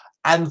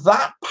 And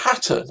that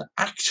pattern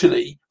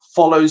actually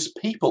follows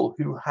people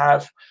who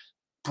have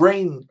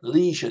brain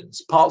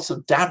lesions, parts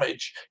of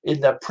damage in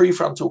the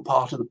prefrontal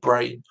part of the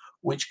brain,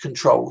 which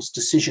controls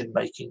decision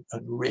making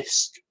and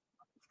risk.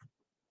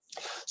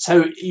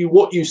 So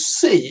what you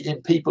see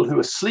in people who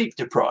are sleep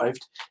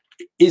deprived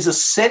is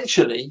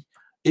essentially,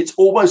 it's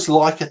almost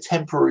like a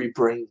temporary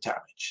brain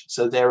damage.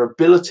 So their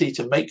ability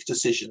to make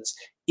decisions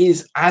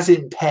is as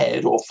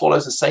impaired, or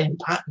follows the same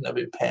pattern of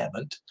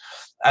impairment,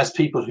 as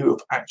people who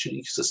have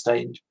actually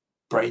sustained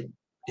brain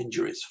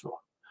injuries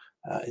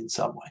in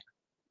some way.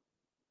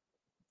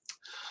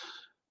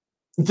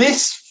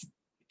 This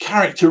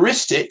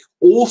characteristic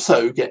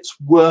also gets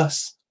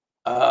worse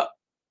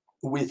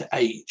with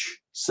age.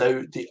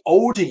 So the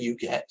older you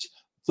get,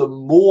 the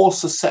more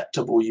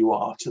susceptible you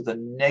are to the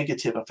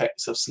negative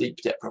effects of sleep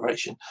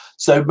deprivation.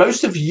 So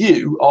most of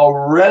you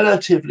are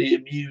relatively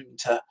immune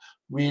to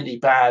really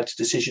bad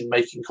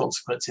decision-making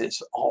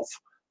consequences of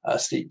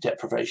sleep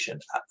deprivation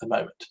at the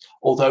moment,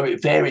 although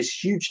it varies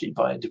hugely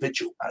by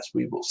individual, as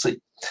we will see.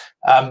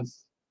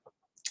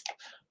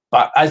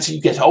 But as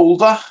you get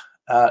older,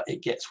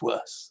 it gets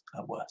worse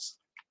and worse.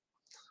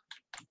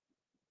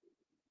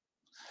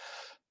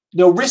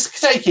 Now,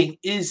 risk-taking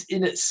is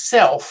in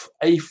itself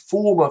a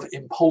form of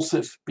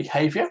impulsive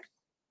behavior,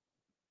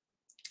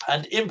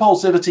 and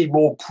impulsivity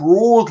more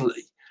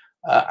broadly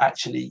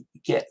actually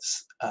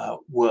gets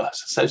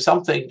worse. So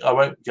something, I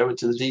won't go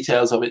into the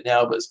details of it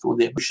now, but it's called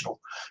the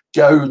emotional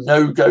go,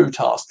 no-go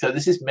task. So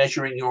this is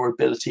measuring your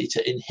ability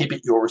to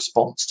inhibit your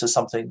response to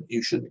something that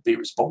you shouldn't be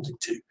responding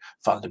to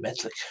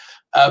fundamentally.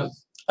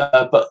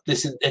 But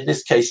in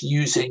this case,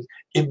 using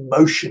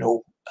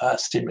emotional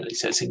stimuli.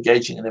 So it's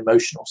engaging an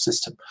emotional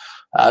system.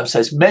 So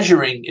it's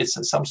measuring, it's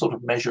some sort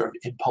of measure of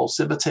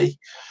impulsivity.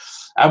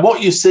 And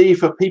what you see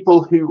for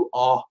people who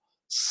are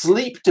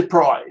sleep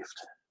deprived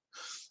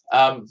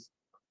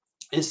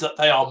is that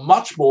they are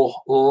much more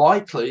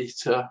likely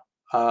to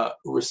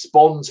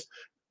respond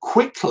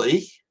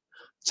quickly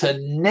to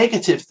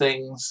negative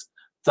things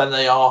than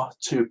they are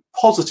to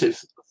positive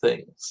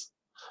things.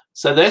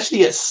 So they actually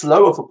get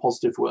slower for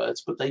positive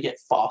words, but they get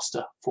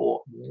faster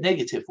for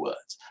negative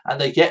words. And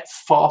they get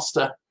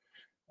faster,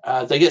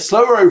 they get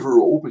slower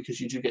overall, because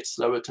you do get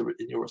slower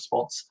in your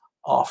response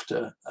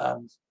after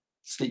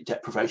sleep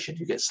deprivation.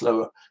 You get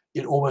slower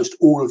in almost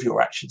all of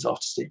your actions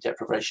after sleep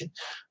deprivation.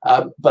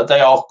 But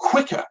they are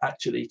quicker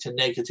actually to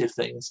negative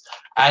things.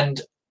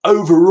 And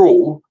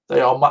overall, they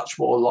are much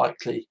more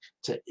likely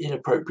to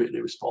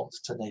inappropriately respond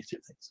to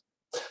negative things.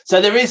 So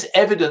there is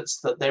evidence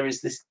that there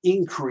is this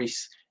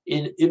increase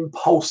in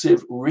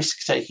impulsive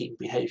risk-taking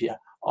behavior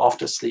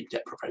after sleep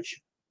deprivation.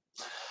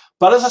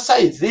 But as I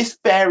say, this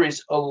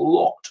varies a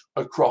lot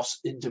across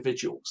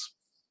individuals.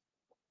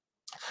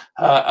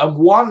 And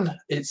one,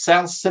 it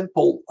sounds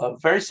simple, a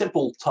very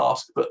simple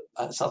task, but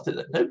something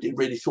that nobody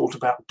really thought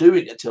about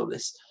doing until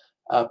this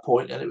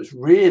point, and it was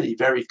really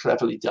very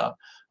cleverly done.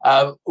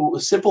 A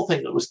simple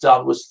thing that was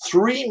done was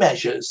 3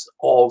 measures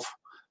of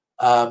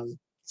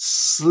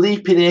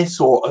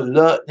sleepiness or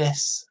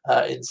alertness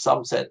in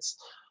some sense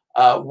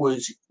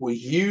were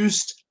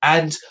used,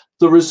 and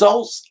the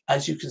results,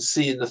 as you can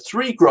see in the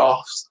 3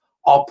 graphs,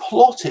 are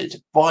plotted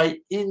by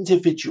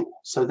individual.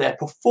 So their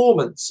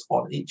performance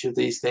on each of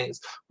these things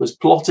was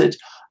plotted,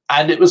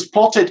 and it was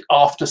plotted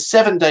after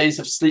 7 days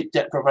of sleep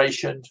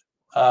deprivation,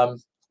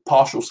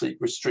 partial sleep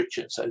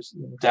restriction, so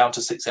down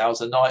to 6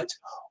 hours a night,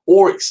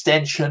 or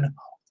extension,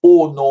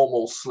 or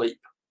normal sleep.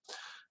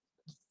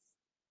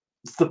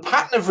 The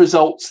pattern of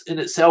results in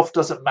itself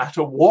doesn't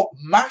matter. What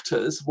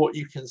matters, what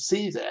you can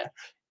see there,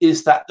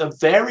 is that the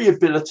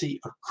variability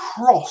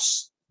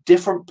across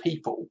different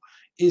people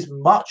is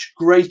much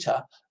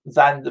greater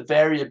than the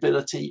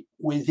variability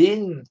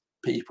within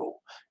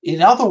people.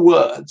 In other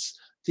words,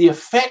 the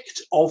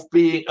effect of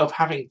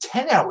having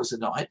 10 hours a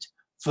night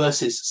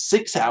versus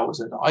 6 hours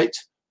a night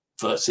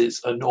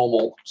versus a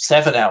normal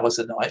 7 hours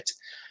a night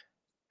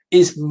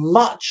is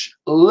much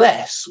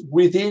less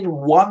within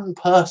one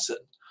person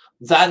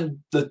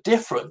than the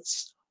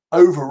difference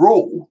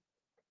overall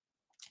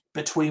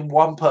between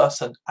one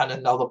person and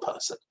another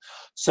person.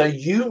 So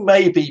you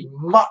may be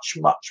much,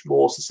 much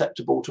more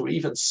susceptible to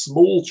even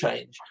small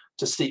change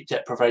to sleep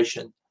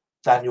deprivation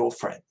than your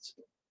friends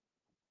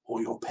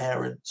or your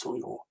parents or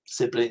your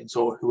siblings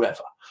or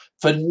whoever,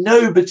 for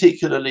no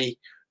particularly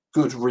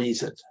good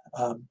reason.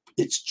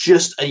 It's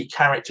just a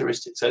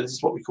characteristic. So this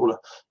is what we call a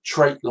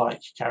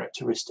trait-like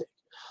characteristic.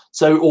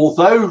 So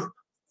although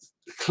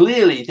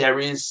clearly there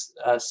is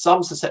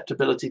some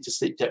susceptibility to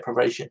sleep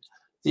deprivation,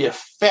 the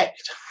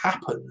effect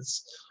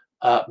happens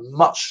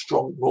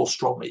more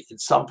strongly in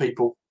some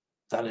people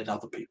than in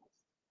other people.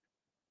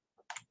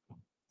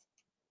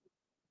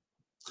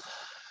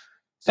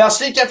 Now,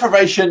 sleep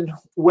deprivation,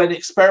 when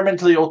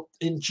experimentally or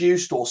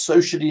induced or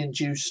socially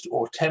induced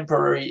or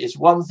temporary, is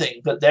one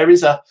thing, but there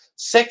is a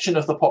section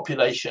of the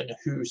population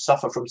who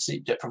suffer from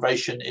sleep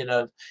deprivation in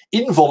an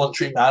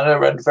involuntary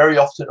manner and very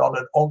often on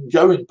an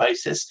ongoing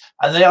basis,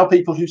 and they are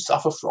people who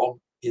suffer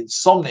from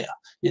insomnia.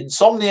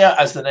 Insomnia,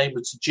 as the name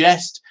would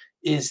suggest,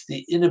 is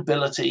the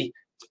inability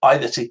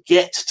either to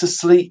get to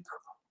sleep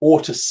or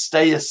to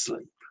stay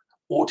asleep,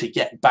 or to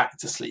get back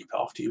to sleep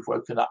after you've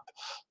woken up,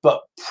 but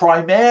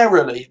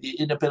primarily the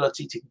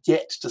inability to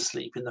get to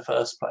sleep in the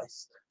first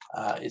place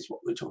is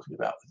what we're talking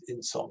about with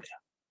insomnia.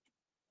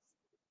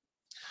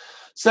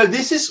 So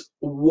this is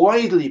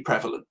widely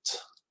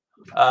prevalent.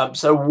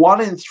 So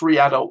 1 in 3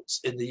 adults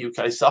in the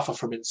UK suffer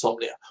from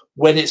insomnia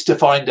when it's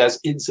defined as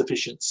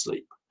insufficient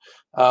sleep.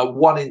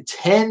 1 in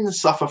 10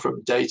 suffer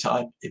from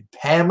daytime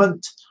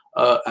impairment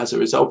as a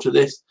result of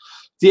this.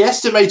 The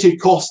estimated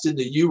cost in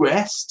the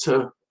US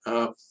to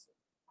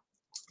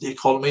the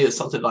economy is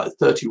something like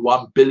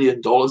 $31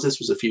 billion. This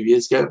was a few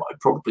years ago,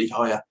 probably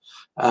higher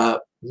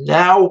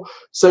now.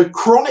 So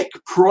chronic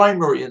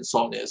primary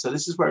insomnia, so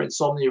this is where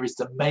insomnia is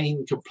the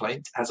main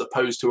complaint as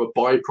opposed to a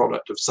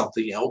byproduct of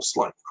something else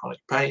like chronic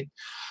pain,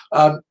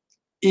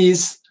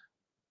 is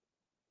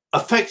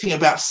affecting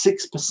about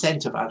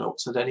 6% of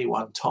adults at any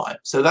one time.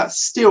 So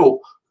that's still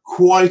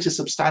quite a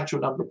substantial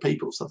number of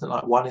people. Something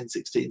like 1 in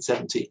 16,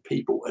 17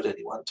 people at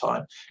any one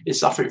time is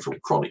suffering from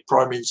chronic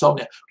primary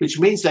insomnia, which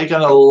means they're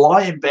going to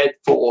lie in bed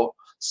for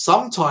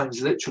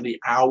sometimes literally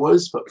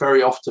hours, but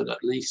very often at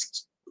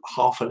least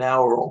half an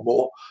hour or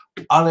more,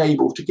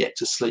 unable to get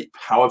to sleep,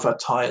 however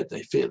tired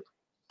they feel.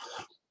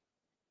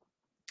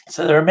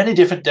 So there are many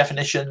different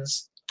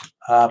definitions.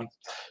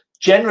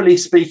 Generally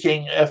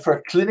speaking, for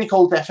a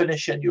clinical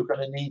definition, you're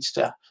going to need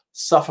to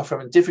suffer from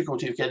a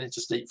difficulty of getting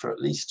to sleep for at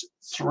least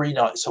 3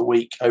 nights a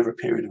week over a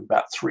period of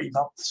about 3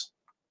 months.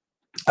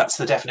 That's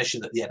the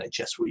definition that the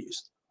NHS will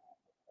use.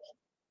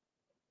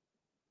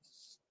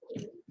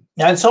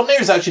 Now, insomnia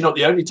is actually not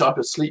the only type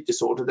of sleep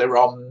disorder. There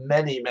are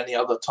many, many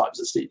other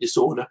types of sleep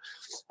disorder.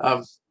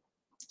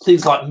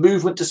 Things like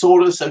movement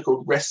disorders,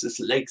 so-called restless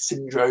leg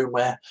syndrome,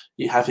 where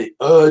you have the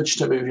urge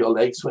to move your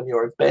legs when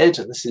you're in bed.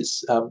 And this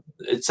is,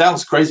 it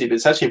sounds crazy, but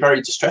it's actually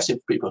very distressing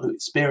for people who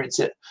experience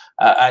it,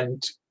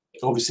 and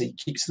obviously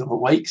keeps them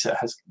awake. So it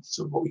has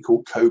sort of what we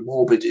call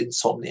comorbid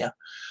insomnia.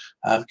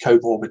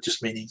 Comorbid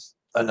just meaning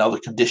another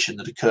condition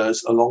that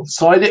occurs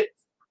alongside it.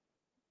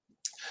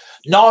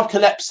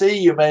 Narcolepsy,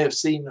 you may have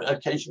seen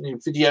occasionally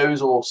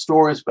videos or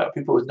stories about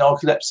people with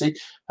narcolepsy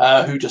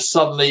who just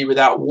suddenly,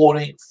 without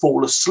warning,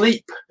 fall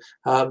asleep.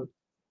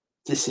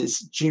 This is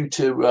due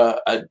to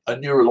a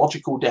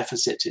neurological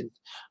deficit in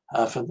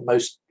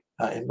most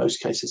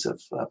cases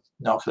of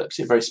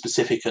narcolepsy, a very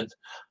specific and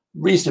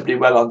reasonably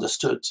well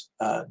understood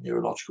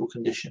neurological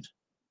condition.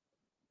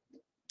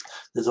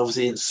 There's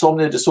obviously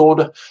insomnia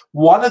disorder.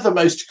 One of the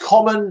most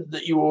common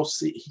that you will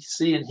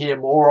see and hear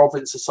more of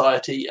in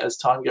society as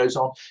time goes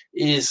on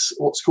is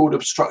what's called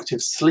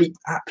obstructive sleep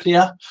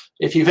apnea.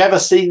 If you've ever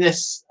seen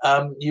this,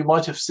 you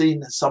might have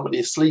seen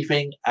somebody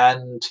sleeping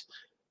and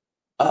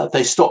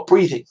they stop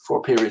breathing for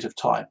a period of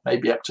time,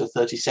 maybe up to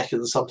 30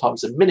 seconds,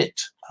 sometimes a minute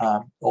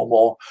or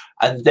more,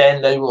 and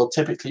then they will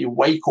typically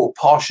wake or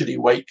partially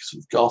wake,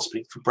 sort of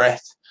gasping for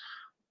breath.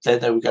 Then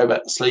they will go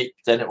back to sleep,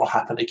 then it will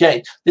happen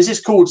again. This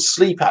is called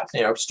sleep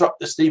apnea,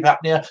 obstructive sleep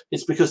apnea.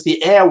 It's because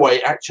the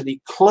airway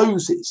actually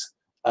closes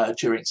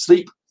during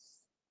sleep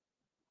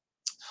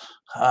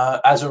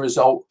as a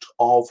result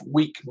of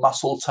weak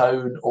muscle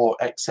tone or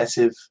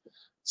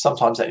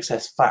sometimes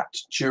excess fat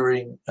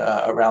during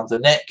around the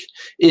neck.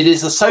 It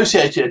is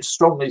associated,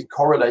 strongly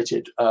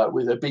correlated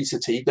with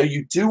obesity, though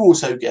you do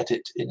also get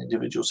it in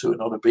individuals who are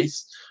not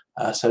obese.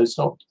 So it's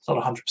not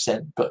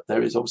 100%, but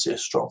there is obviously a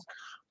strong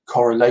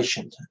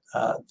correlation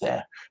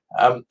there,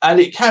 and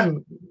it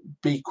can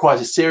be quite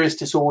a serious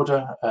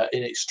disorder.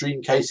 In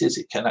extreme cases,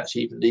 it can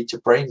actually even lead to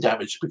brain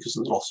damage because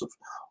of the loss of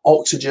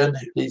oxygen.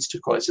 It leads to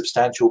quite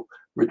substantial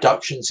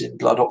reductions in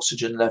blood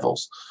oxygen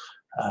levels.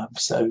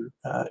 So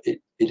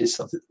it is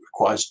something that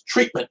requires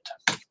treatment.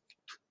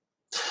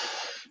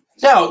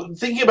 Now,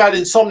 thinking about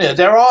insomnia,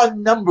 there are a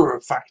number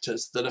of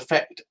factors that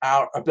affect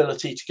our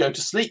ability to go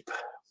to sleep.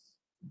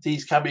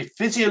 These can be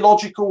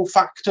physiological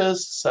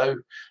factors, so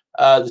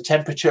the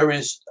temperature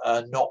is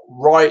not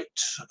right.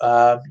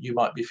 You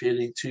might be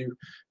feeling too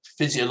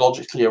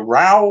physiologically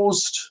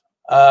aroused.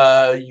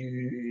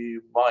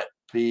 You might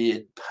be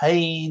in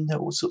pain,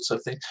 all sorts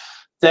of things.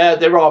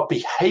 There are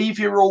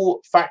behavioral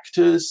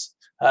factors.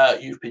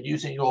 You've been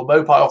using your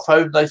mobile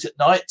phone late at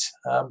night.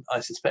 I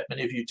suspect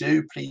many of you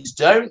do. Please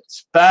don't.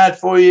 It's bad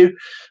for you.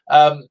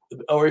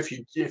 Or if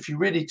you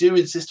really do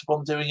insist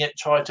upon doing it,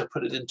 try to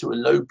put it into a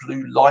low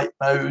blue light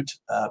mode.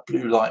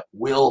 Blue light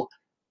will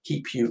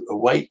keep you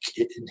awake.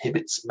 It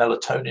inhibits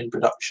melatonin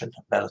production.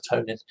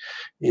 Melatonin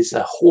is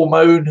a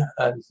hormone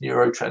and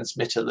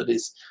neurotransmitter that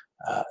is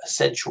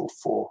essential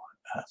for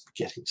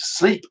getting to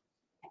sleep.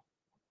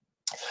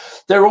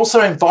 There are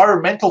also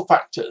environmental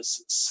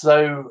factors.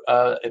 So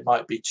it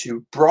might be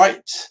too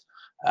bright,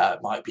 it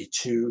might be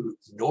too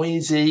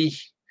noisy,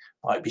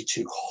 might be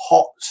too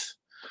hot.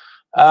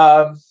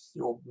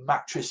 Your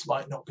mattress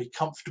might not be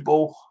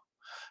comfortable.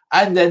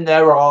 And then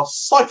there are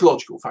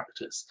psychological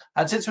factors.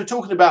 And since we're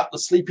talking about the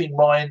sleeping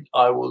mind,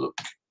 I will look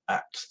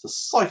at the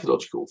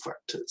psychological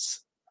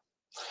factors.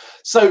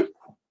 So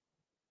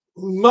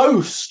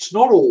most,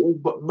 not all,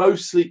 but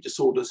most sleep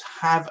disorders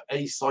have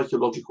a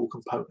psychological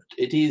component.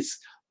 It is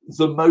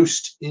the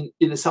most,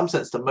 in some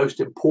sense, the most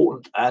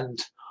important and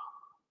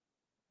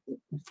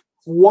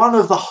one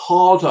of the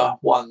harder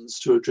ones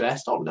to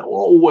address. Not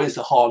always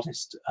the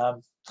hardest,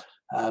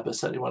 but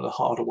certainly one of the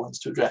harder ones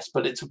to address.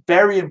 But it's a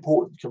very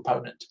important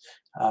component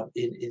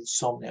in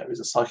insomnia, is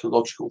a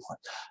psychological one.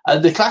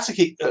 And the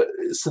classic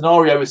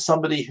scenario is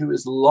somebody who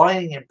is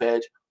lying in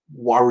bed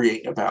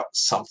worrying about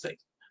something.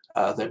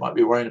 They might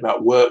be worrying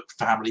about work,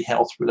 family,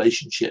 health,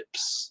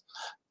 relationships.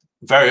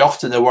 Very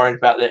often they're worrying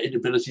about their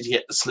inability to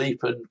get to sleep,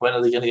 and when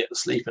are they going to get to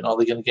sleep, and are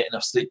they going to get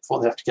enough sleep before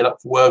they have to get up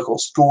for work or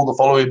school the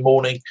following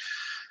morning.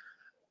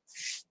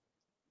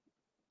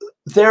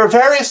 There are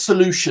various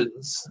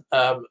solutions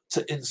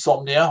to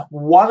insomnia.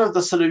 One of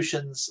the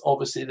solutions,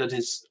 obviously, that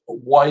is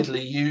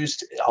widely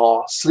used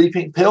are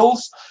sleeping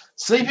pills.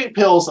 Sleeping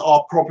pills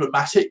are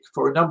problematic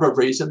for a number of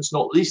reasons,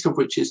 not least of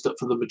which is that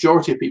for the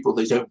majority of people,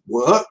 they don't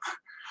work.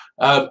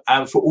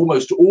 And for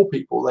almost all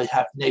people, they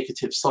have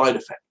negative side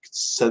effects.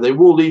 So they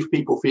will leave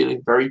people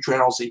feeling very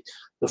drowsy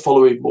the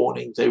following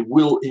morning. They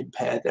will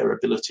impair their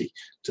ability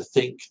to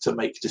think, to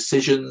make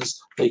decisions.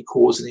 They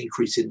cause an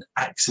increase in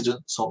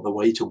accidents on the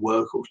way to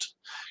work or to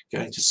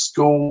going to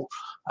school.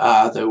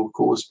 They will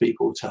cause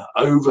people to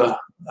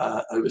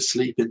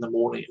oversleep in the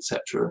morning,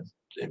 etc.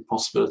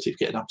 Impossibility of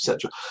getting up,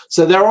 etc.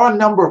 So there are a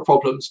number of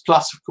problems.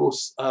 Plus, of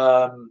course,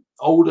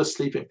 older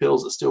sleeping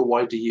pills are still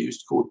widely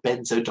used, called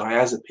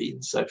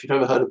benzodiazepines. So if you've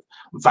ever heard of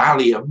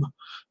Valium,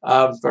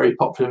 very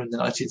popular in the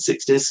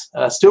 1960s,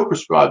 still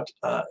prescribed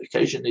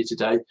occasionally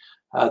today.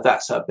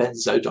 That's a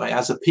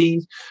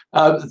benzodiazepine.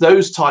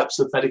 Those types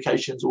of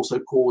medications also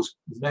cause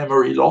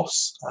memory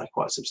loss,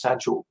 quite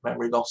substantial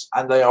memory loss,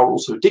 and they are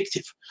also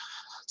addictive.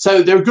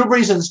 So there are good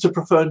reasons to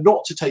prefer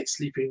not to take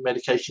sleeping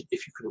medication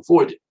if you can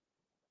avoid it.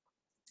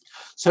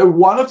 So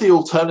one of the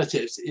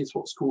alternatives is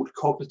what's called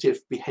cognitive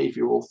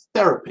behavioral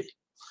therapy,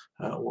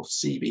 or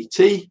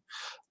CBT.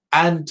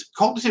 And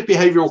cognitive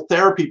behavioral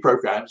therapy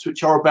programs,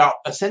 which are about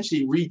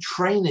essentially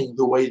retraining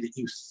the way that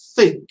you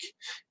think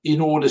in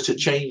order to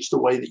change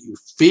the way that you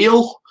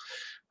feel.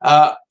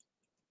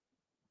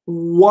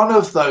 One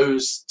of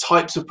those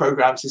types of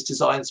programs is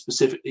designed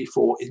specifically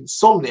for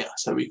insomnia.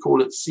 So we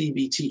call it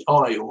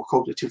CBTI, or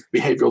cognitive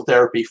behavioral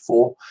therapy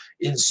for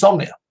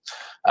insomnia.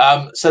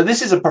 So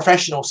this is a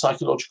professional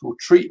psychological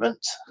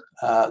treatment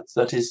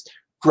that is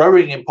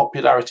growing in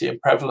popularity and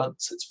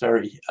prevalence. It's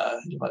very,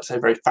 you might say,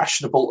 very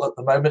fashionable at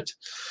the moment,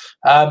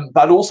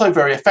 but also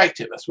very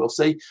effective, as we'll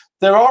see.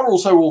 There are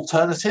also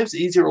alternatives,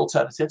 easier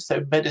alternatives.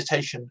 So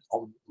meditation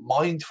on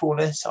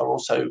mindfulness are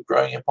also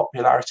growing in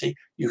popularity.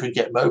 You can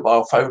get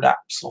mobile phone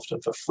apps,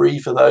 often for free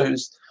for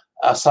those,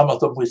 some of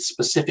them with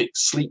specific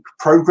sleep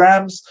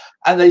programs,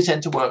 and they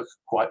tend to work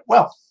quite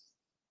well.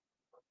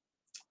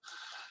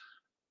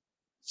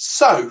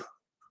 So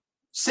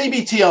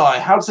CBTI,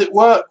 how does it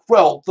work?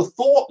 Well,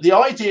 the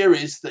idea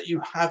is that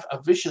you have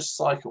a vicious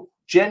cycle,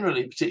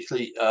 generally,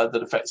 particularly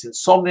that affects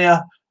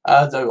insomnia,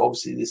 though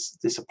obviously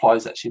this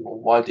applies actually more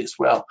widely as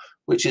well,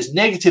 which is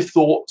negative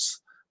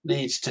thoughts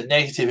leads to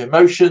negative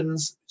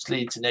emotions, which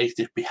lead to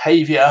negative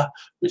behavior,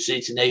 which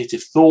lead to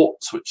negative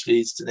thoughts, which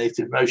leads to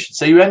negative emotions.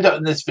 So you end up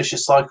in this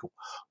vicious cycle.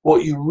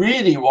 What you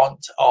really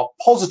want are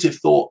positive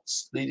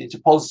thoughts leading to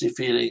positive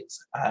feelings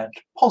and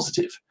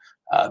positive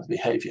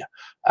behavior.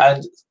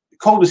 And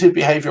cognitive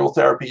behavioral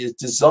therapy is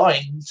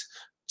designed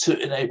to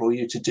enable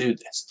you to do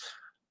this.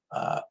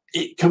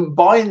 It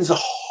combines a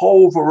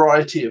whole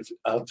variety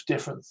of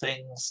different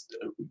things,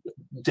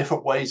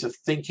 different ways of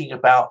thinking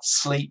about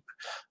sleep.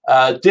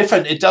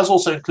 It does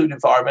also include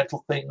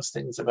environmental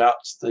things about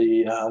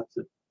the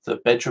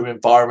bedroom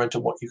environment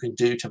and what you can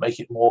do to make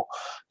it more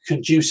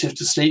conducive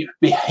to sleep,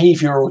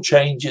 behavioral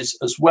changes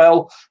as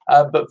well,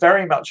 but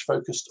very much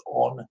focused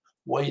on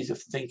ways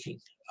of thinking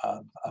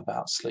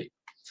about sleep.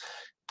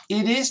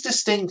 It is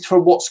distinct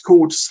from what's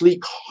called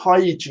sleep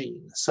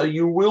hygiene. So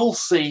you will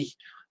see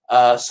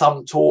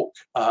some talk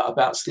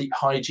about sleep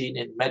hygiene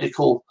in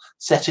medical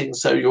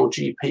settings. So your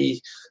GP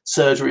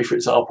surgery, for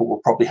example, will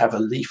probably have a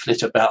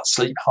leaflet about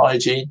sleep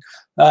hygiene.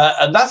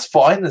 And that's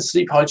fine. The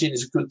sleep hygiene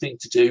is a good thing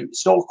to do.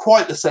 It's not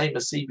quite the same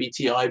as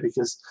CBTI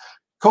because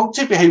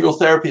cognitive behavioral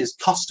therapy is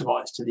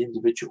customized to the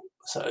individual.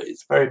 So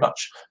it's very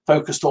much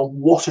focused on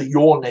what are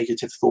your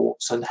negative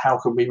thoughts and how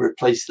can we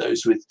replace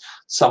those with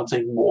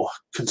something more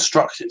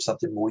constructive,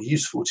 something more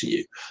useful to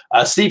you.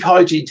 Sleep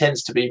hygiene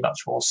tends to be much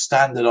more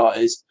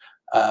standardized,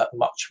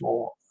 much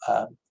more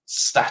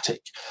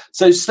static.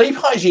 So sleep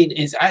hygiene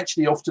is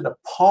actually often a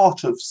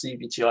part of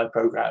CBTI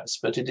programs,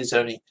 but it is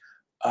only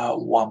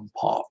one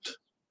part.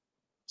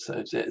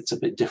 So it's a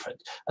bit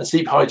different. And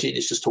sleep hygiene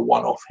is just a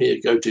one-off. Here,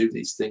 go do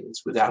these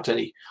things without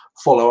any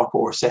follow-up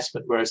or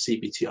assessment, whereas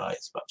CBTI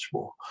is much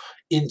more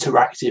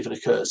interactive and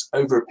occurs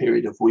over a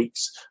period of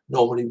weeks,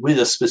 normally with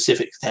a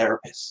specific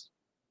therapist.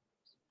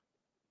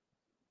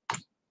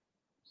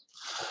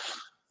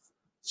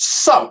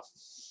 So,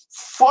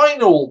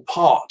 final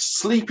part,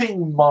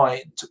 sleeping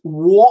mind.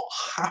 What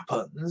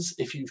happens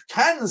if you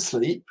can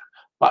sleep,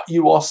 but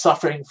you are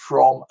suffering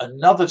from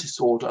another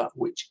disorder,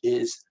 which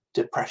is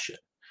depression?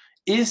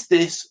 Is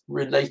this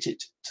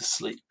related to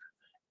sleep?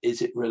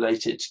 Is it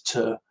related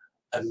to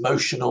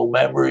emotional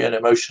memory and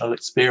emotional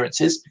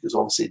experiences? Because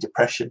obviously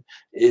depression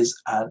is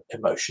an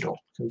emotional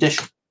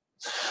condition.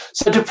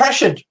 So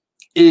depression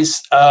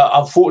is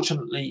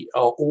unfortunately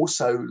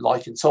also,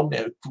 like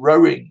insomnia,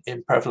 growing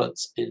in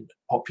prevalence in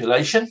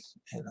population,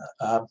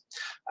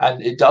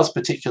 and it does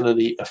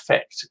particularly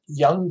affect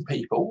young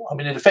people. I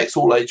mean, it affects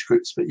all age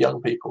groups, but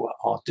young people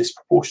are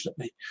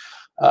disproportionately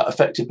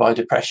affected by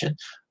depression.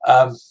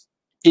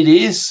 It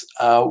is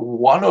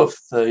one of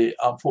the,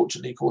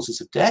 unfortunately,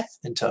 causes of death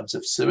in terms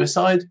of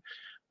suicide,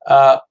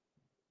 and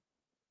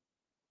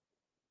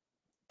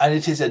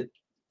it is a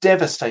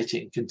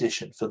devastating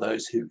condition for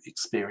those who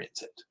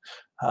experience it.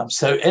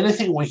 So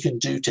anything we can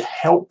do to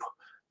help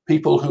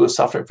people who are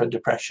suffering from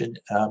depression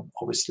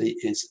obviously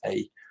is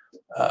a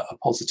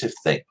positive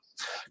thing.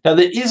 Now,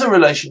 there is a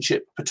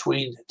relationship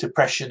between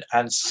depression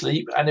and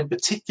sleep, and in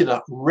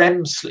particular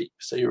REM sleep.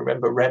 So you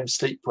remember REM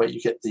sleep, where you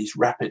get these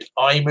rapid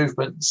eye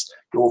movements,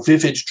 your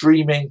vivid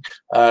dreaming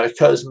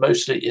occurs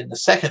mostly in the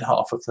second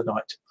half of the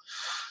night.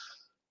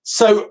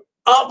 So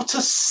up to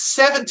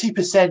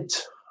 70%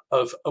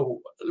 of,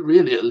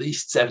 really at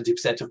least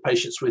 70% of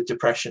patients with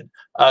depression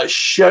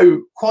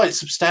show quite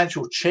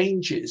substantial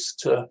changes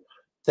to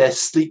their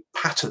sleep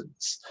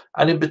patterns.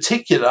 And in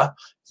particular,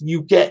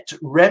 you get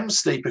REM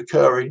sleep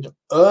occurring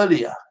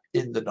earlier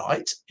in the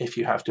night if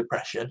you have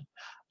depression,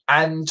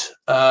 and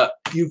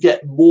you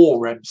get more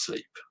REM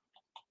sleep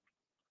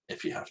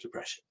if you have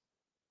depression.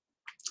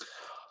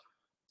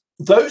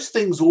 Those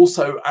things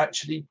also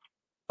actually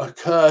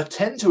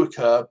tend to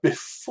occur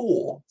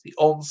before the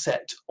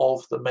onset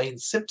of the main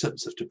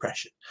symptoms of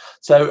depression.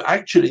 So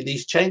actually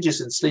these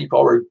changes in sleep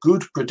are a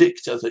good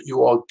predictor that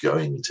you are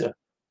going to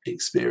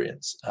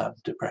experience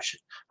depression.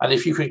 And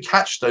if you can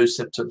catch those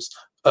symptoms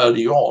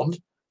early on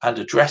and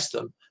address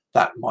them,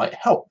 that might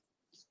help.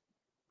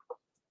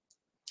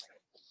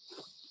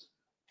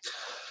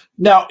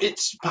 Now,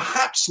 it's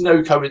perhaps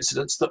no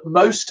coincidence that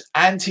most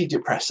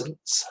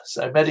antidepressants,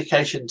 so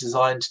medication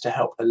designed to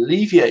help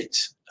alleviate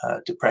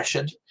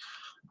depression,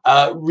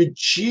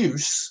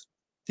 reduce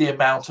the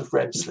amount of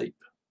REM sleep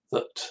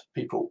that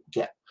people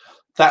get.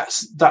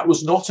 That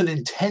was not an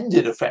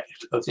intended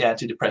effect of the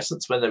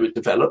antidepressants when they were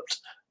developed,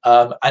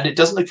 and it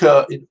doesn't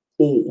occur in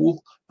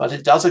all, but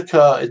it does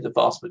occur in the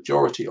vast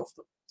majority of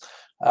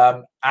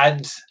them.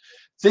 And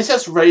this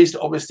has raised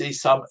obviously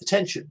some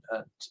attention,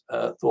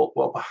 and thought,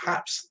 well,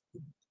 perhaps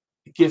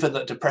given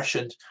that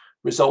depression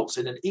results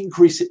in an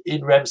increase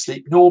in REM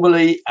sleep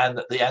normally, and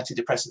that the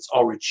antidepressants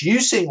are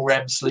reducing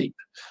REM sleep,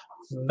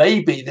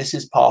 maybe this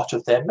is part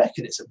of their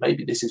mechanism.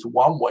 Maybe this is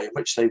one way in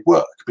which they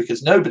work,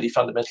 because nobody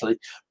fundamentally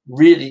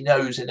really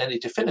knows in any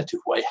definitive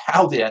way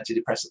how the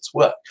antidepressants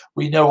work.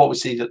 We know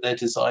obviously that they're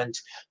designed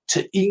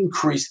to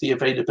increase the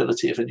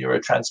availability of a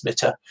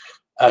neurotransmitter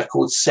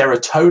called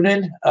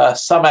serotonin.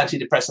 Some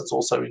antidepressants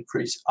also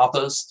increase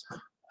others,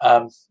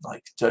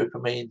 like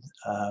dopamine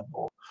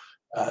or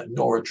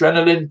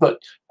noradrenaline, but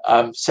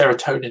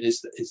serotonin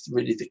is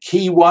really the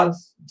key one.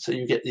 So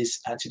you get these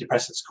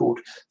antidepressants called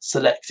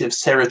selective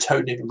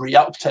serotonin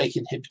reuptake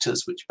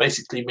inhibitors, which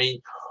basically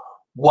mean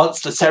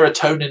once the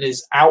serotonin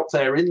is out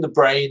there in the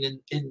brain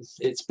and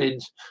it's been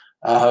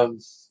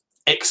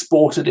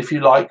exported, if you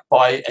like,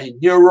 by a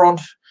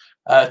neuron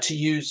to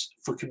use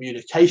for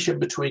communication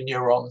between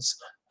neurons,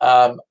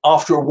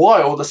 after a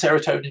while the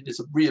serotonin is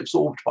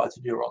reabsorbed by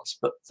the neurons,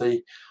 but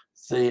the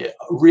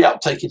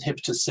reuptake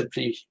inhibitors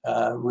simply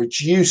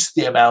reduce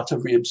the amount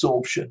of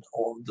reabsorption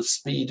or the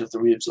speed of the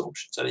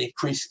reabsorption. So they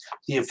increase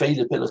the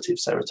availability of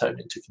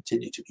serotonin to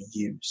continue to be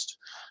used.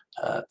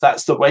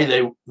 That's the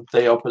way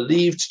they are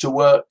believed to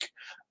work.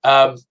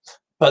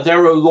 But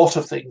there are a lot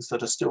of things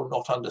that are still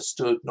not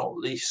understood, not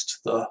least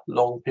the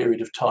long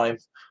period of time,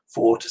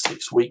 4 to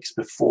 6 weeks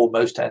before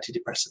most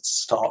antidepressants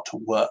start to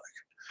work.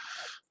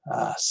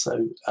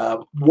 So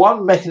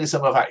one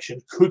mechanism of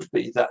action could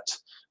be that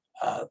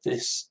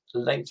this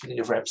lengthening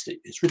of REM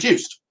sleep is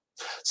reduced.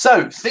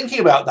 So thinking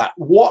about that,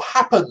 what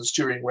happens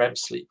during REM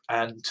sleep,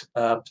 and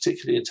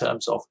particularly in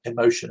terms of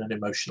emotion and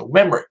emotional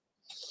memory?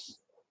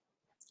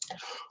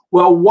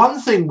 Well, one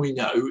thing we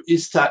know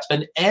is that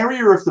an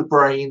area of the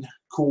brain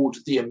called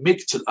the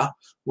amygdala,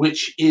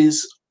 which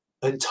is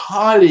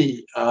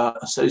entirely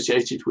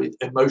associated with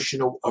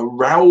emotional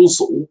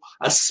arousal,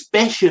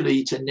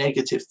 especially to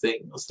negative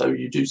things, though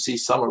you do see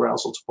some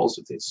arousal to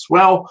positive things as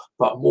well,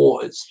 but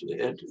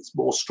it's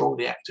more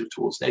strongly active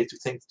towards negative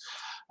things.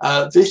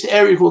 This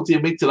area called the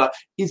amygdala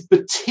is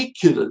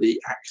particularly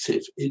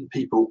active in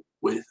people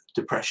with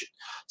depression.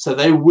 So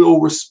they will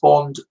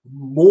respond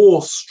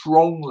more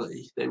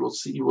strongly. You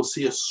will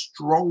see a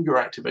stronger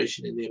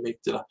activation in the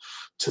amygdala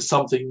to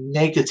something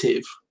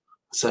negative.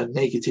 So a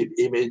negative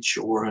image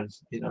or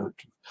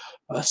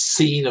a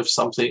scene of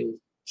something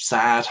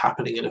sad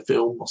happening in a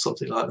film or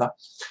something like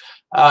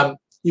that.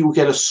 You will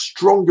get a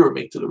stronger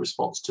amygdala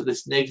response to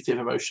this negative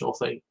emotional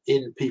thing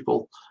in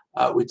people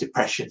with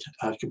depression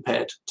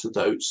compared to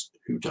those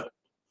who don't.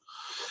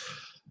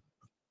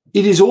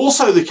 It is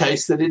also the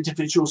case that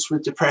individuals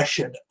with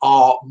depression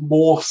are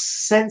more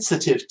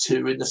sensitive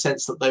to, in the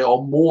sense that they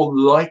are more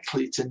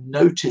likely to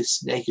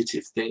notice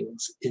negative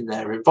things in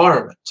their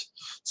environment.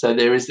 So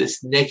there is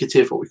this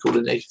negative, what we call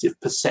a negative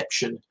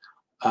perception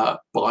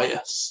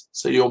bias.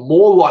 So you're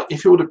more likely,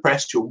 if you're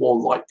depressed, you're more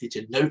likely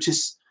to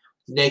notice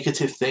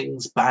negative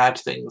things, bad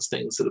things,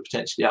 things that are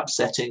potentially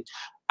upsetting,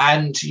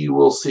 and you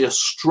will see a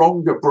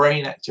stronger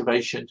brain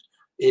activation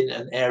in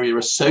an area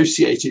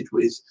associated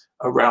with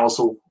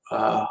arousal,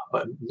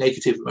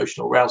 negative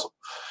emotional arousal.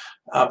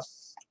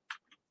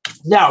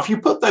 Now, if you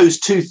put those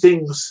two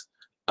things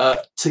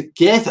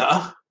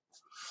together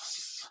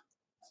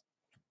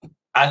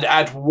and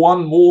add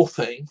one more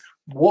thing,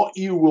 what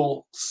you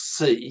will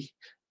see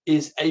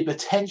is a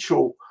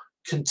potential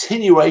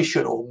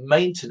continuation or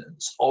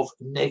maintenance of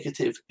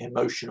negative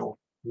emotional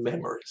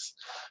memories.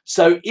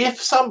 So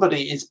if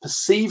somebody is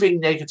perceiving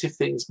negative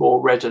things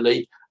more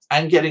readily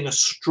and getting a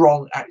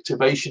strong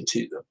activation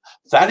to them,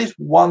 that is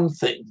one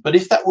thing. But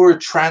if that were a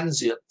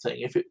transient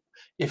thing,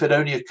 if it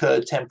only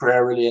occurred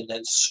temporarily and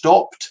then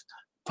stopped,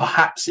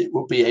 perhaps we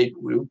would be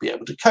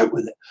able to cope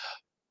with it.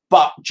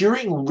 But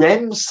during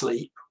REM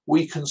sleep,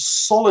 we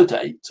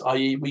consolidate,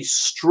 i.e. we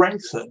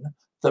strengthen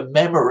the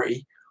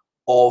memory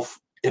of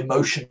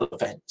emotional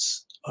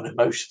events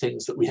and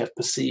things that we have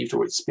perceived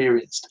or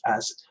experienced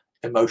as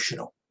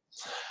emotional.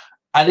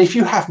 And if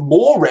you have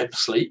more REM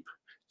sleep,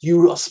 you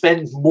will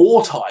spend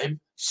more time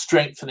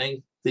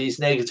strengthening these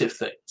negative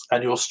things,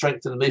 and you'll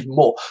strengthen them even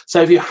more.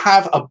 So if you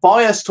have a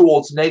bias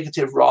towards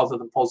negative rather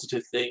than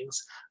positive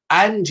things,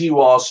 and you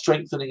are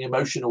strengthening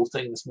emotional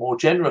things more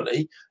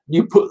generally,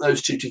 you put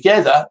those two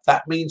together,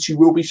 that means you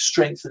will be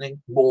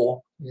strengthening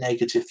more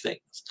negative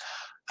things.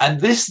 And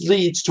this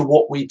leads to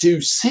what we do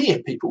see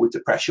in people with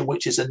depression,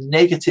 which is a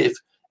negative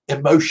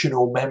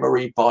emotional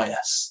memory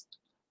bias.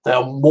 They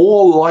are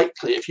more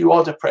likely, if you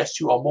are depressed,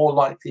 you are more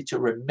likely to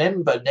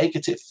remember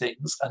negative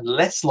things and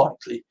less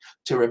likely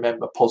to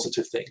remember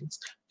positive things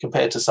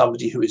compared to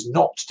somebody who is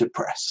not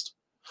depressed.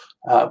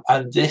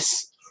 And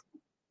this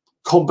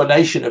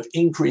combination of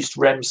increased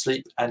REM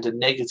sleep and a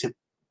negative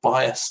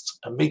biased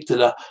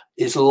amygdala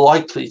is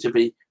likely to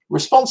be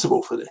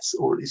responsible for this,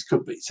 or at least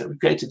could be. So we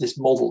created this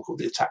model called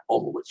the attack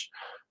model,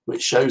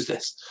 which shows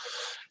this.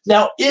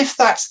 Now, if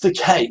that's the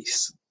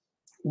case,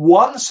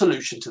 one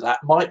solution to that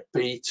might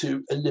be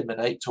to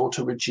eliminate or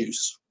to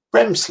reduce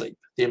REM sleep,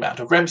 the amount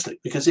of REM sleep,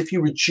 because if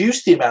you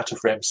reduce the amount of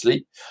REM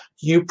sleep,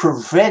 you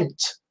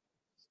prevent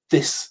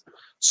this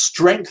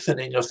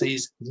strengthening of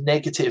these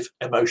negative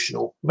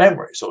emotional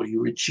memories, or you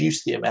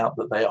reduce the amount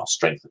that they are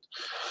strengthened.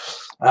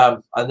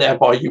 And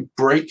thereby you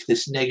break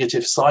this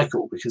negative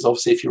cycle, because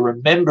obviously if you're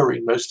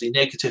remembering mostly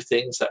negative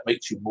things, that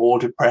makes you more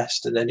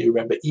depressed, and then you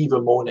remember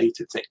even more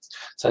negative things.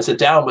 So it's a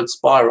downward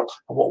spiral.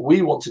 And what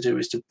we want to do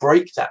is to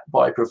break that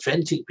by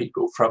preventing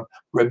people from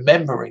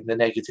remembering the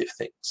negative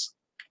things.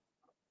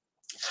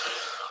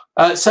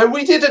 So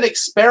we did an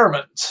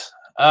experiment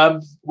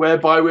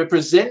whereby we're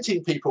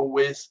presenting people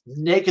with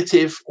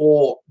negative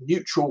or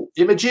neutral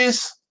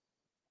images.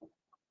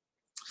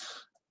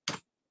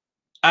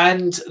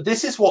 And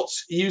this is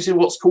using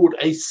what's called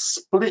a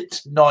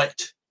split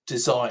night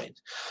design.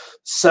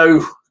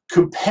 So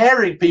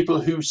comparing people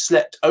who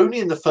slept only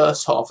in the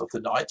first half of the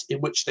night, in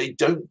which they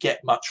don't get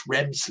much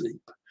REM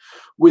sleep,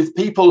 with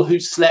people who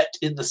slept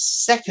in the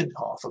second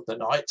half of the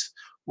night,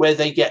 where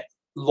they get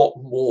a lot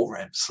more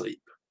REM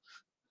sleep.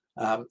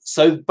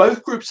 So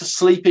both groups are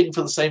sleeping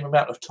for the same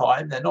amount of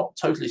time. They're not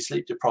totally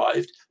sleep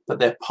deprived, but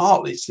they're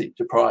partly sleep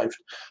deprived.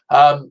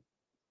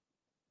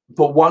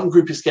 But one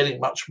group is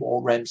getting much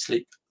more REM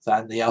sleep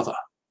than the other.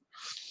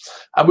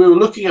 And we were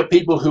looking at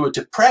people who were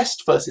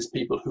depressed versus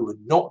people who were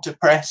not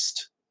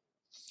depressed.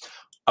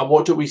 And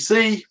what do we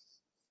see?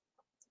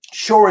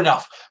 Sure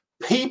enough,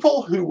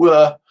 people who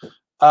were,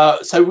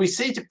 so we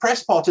see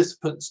depressed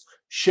participants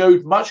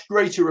showed much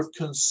greater of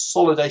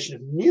consolidation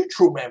of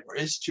neutral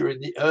memories during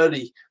the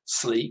early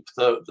sleep,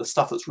 the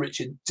stuff that's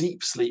rich in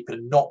deep sleep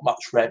and not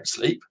much REM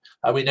sleep.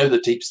 And we know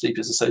that deep sleep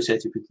is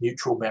associated with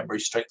neutral memory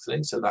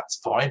strengthening, so that's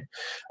fine.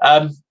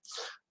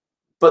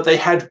 But they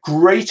had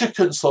greater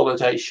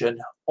consolidation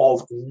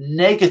of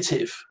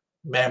negative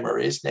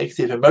memories,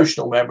 negative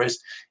emotional memories,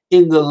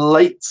 in the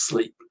late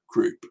sleep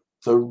group,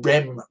 the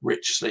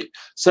REM-rich sleep.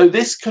 So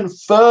this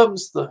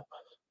confirms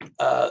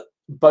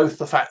both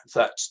the fact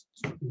that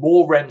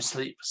more REM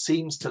sleep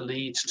seems to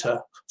lead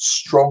to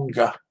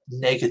stronger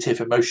negative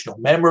emotional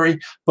memory,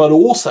 but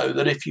also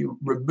that if you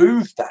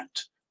remove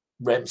that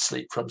REM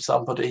sleep from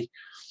somebody,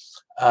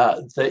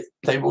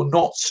 they will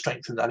not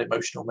strengthen that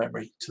emotional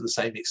memory to the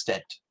same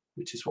extent,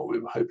 which is what we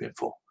were hoping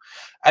for.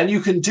 And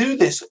you can do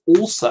this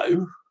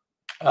also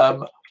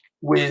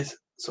with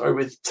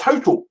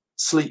total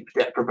sleep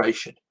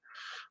deprivation.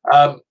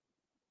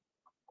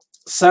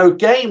 So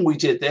again, we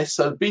did this.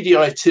 So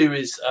BDI2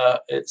 is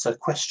it's a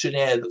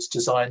questionnaire that's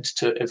designed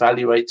to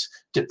evaluate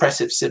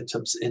depressive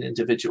symptoms in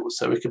individuals.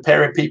 So we're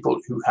comparing people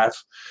who have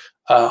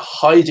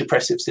high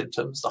depressive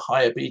symptoms, the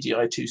higher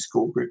BDI2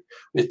 score group,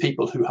 with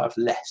people who have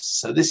less.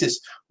 So this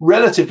is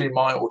relatively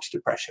mild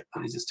depression.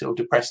 These are still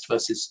depressed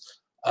versus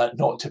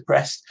not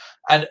depressed.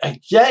 And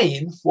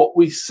again, what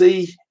we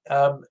see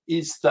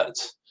is that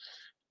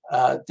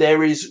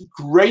there is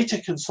greater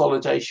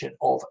consolidation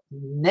of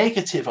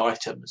negative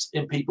items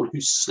in people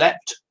who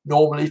slept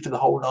normally for the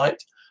whole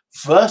night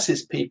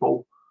versus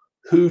people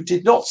who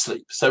did not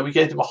sleep. So we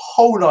gave them a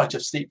whole night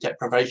of sleep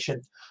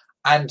deprivation,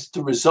 and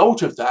the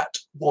result of that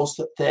was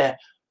that their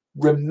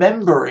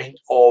remembering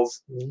of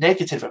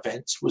negative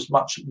events was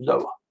much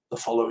lower the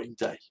following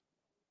day.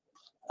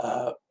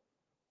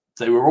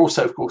 They were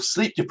also, of course,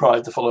 sleep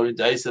deprived the following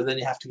day, so then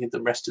you have to give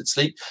them rested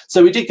sleep.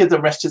 So we did give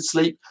them rested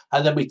sleep,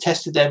 and then we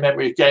tested their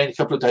memory again a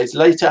couple of days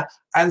later,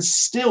 and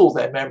still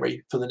their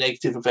memory for the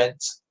negative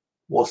events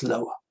was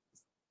lower.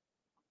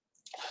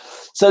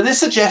 So this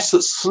suggests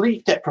that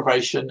sleep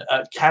deprivation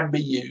can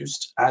be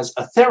used as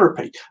a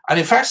therapy. And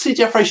in fact, sleep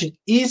deprivation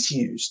is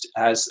used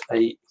as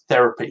a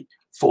therapy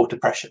for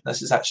depression.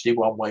 This is actually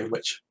one way in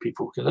which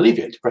people can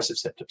alleviate depressive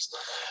symptoms.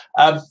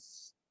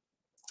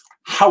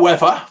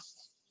 However,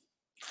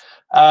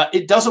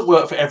 it doesn't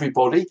work for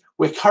everybody.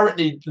 We're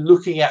currently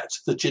looking at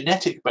the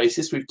genetic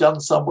basis. We've done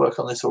some work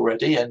on this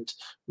already, and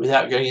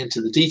without going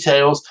into the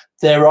details,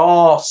 there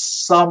are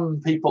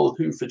some people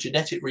who, for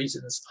genetic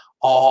reasons,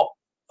 are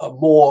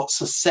more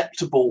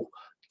susceptible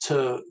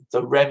to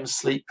the REM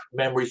sleep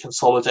memory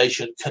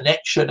consolidation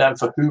connection, and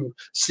for whom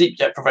sleep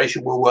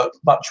deprivation will work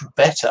much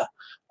better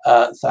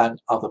than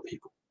other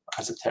people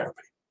as a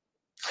therapy.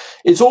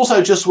 It's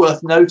also just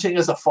worth noting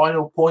as a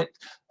final point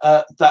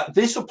that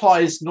this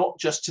applies not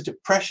just to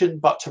depression,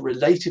 but to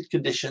related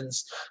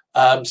conditions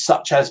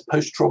such as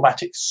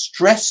post-traumatic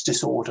stress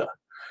disorder,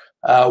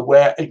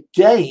 where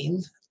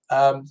again,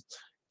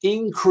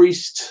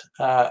 increased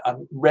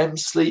REM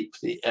sleep,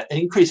 the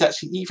increase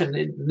actually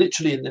even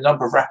literally in the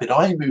number of rapid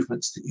eye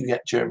movements that you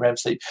get during REM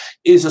sleep,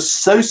 is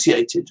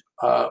associated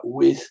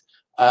with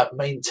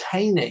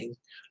maintaining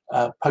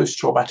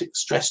post-traumatic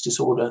stress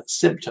disorder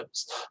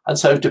symptoms. And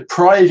so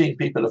depriving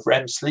people of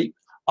REM sleep,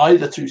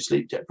 either through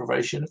sleep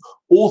deprivation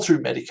or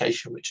through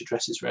medication which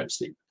addresses REM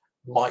sleep,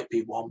 might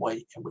be one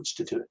way in which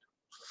to do it.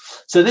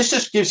 So this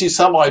just gives you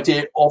some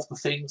idea of the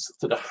things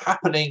that are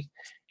happening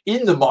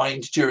in the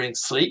mind during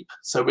sleep.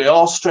 So we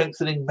are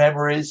strengthening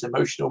memories,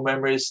 emotional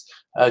memories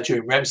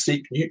during REM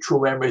sleep, neutral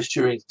memories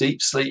during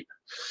deep sleep.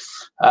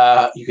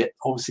 You get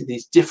obviously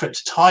these different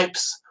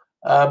types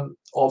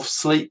of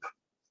sleep.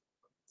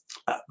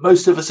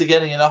 Most of us are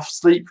getting enough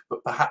sleep,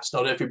 but perhaps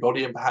not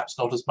everybody, and perhaps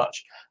not as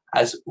much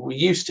as we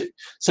used to.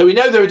 So we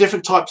know there are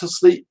different types of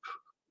sleep.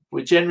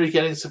 We're generally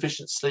getting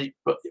sufficient sleep,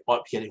 but it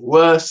might be getting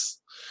worse.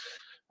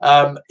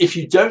 If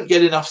you don't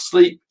get enough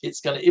sleep,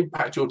 it's going to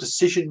impact your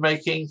decision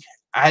making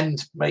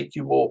and make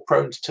you more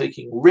prone to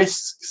taking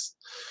risks.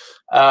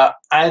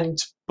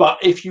 But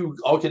if you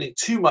are getting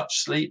too much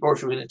sleep, or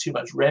if you're getting too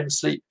much REM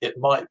sleep, it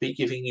might be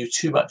giving you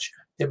too much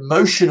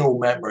emotional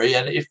memory.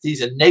 And if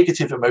these are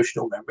negative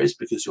emotional memories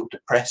because you're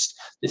depressed,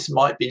 this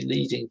might be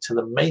leading to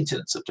the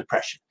maintenance of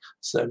depression.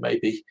 So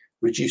maybe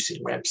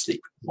reducing REM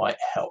sleep might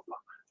help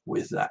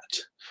with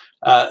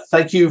that.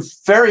 Thank you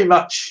very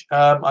much.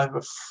 I'm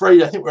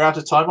afraid I think we're out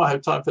of time. I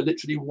have time for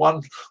literally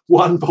one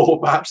or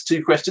perhaps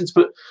two questions,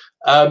 but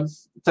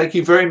thank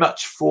you very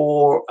much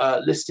for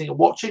listening and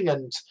watching,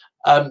 and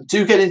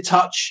do get in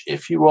touch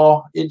if you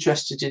are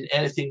interested in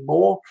anything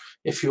more.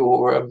 If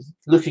you're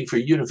looking for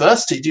a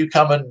university, do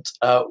come and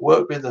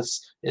work with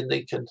us in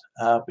Lincoln,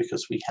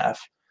 because we have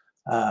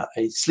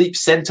a sleep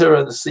centre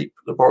and a sleep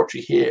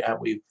laboratory here, and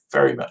we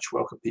very much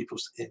welcome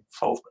people's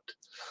involvement.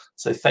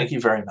 So thank you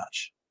very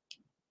much.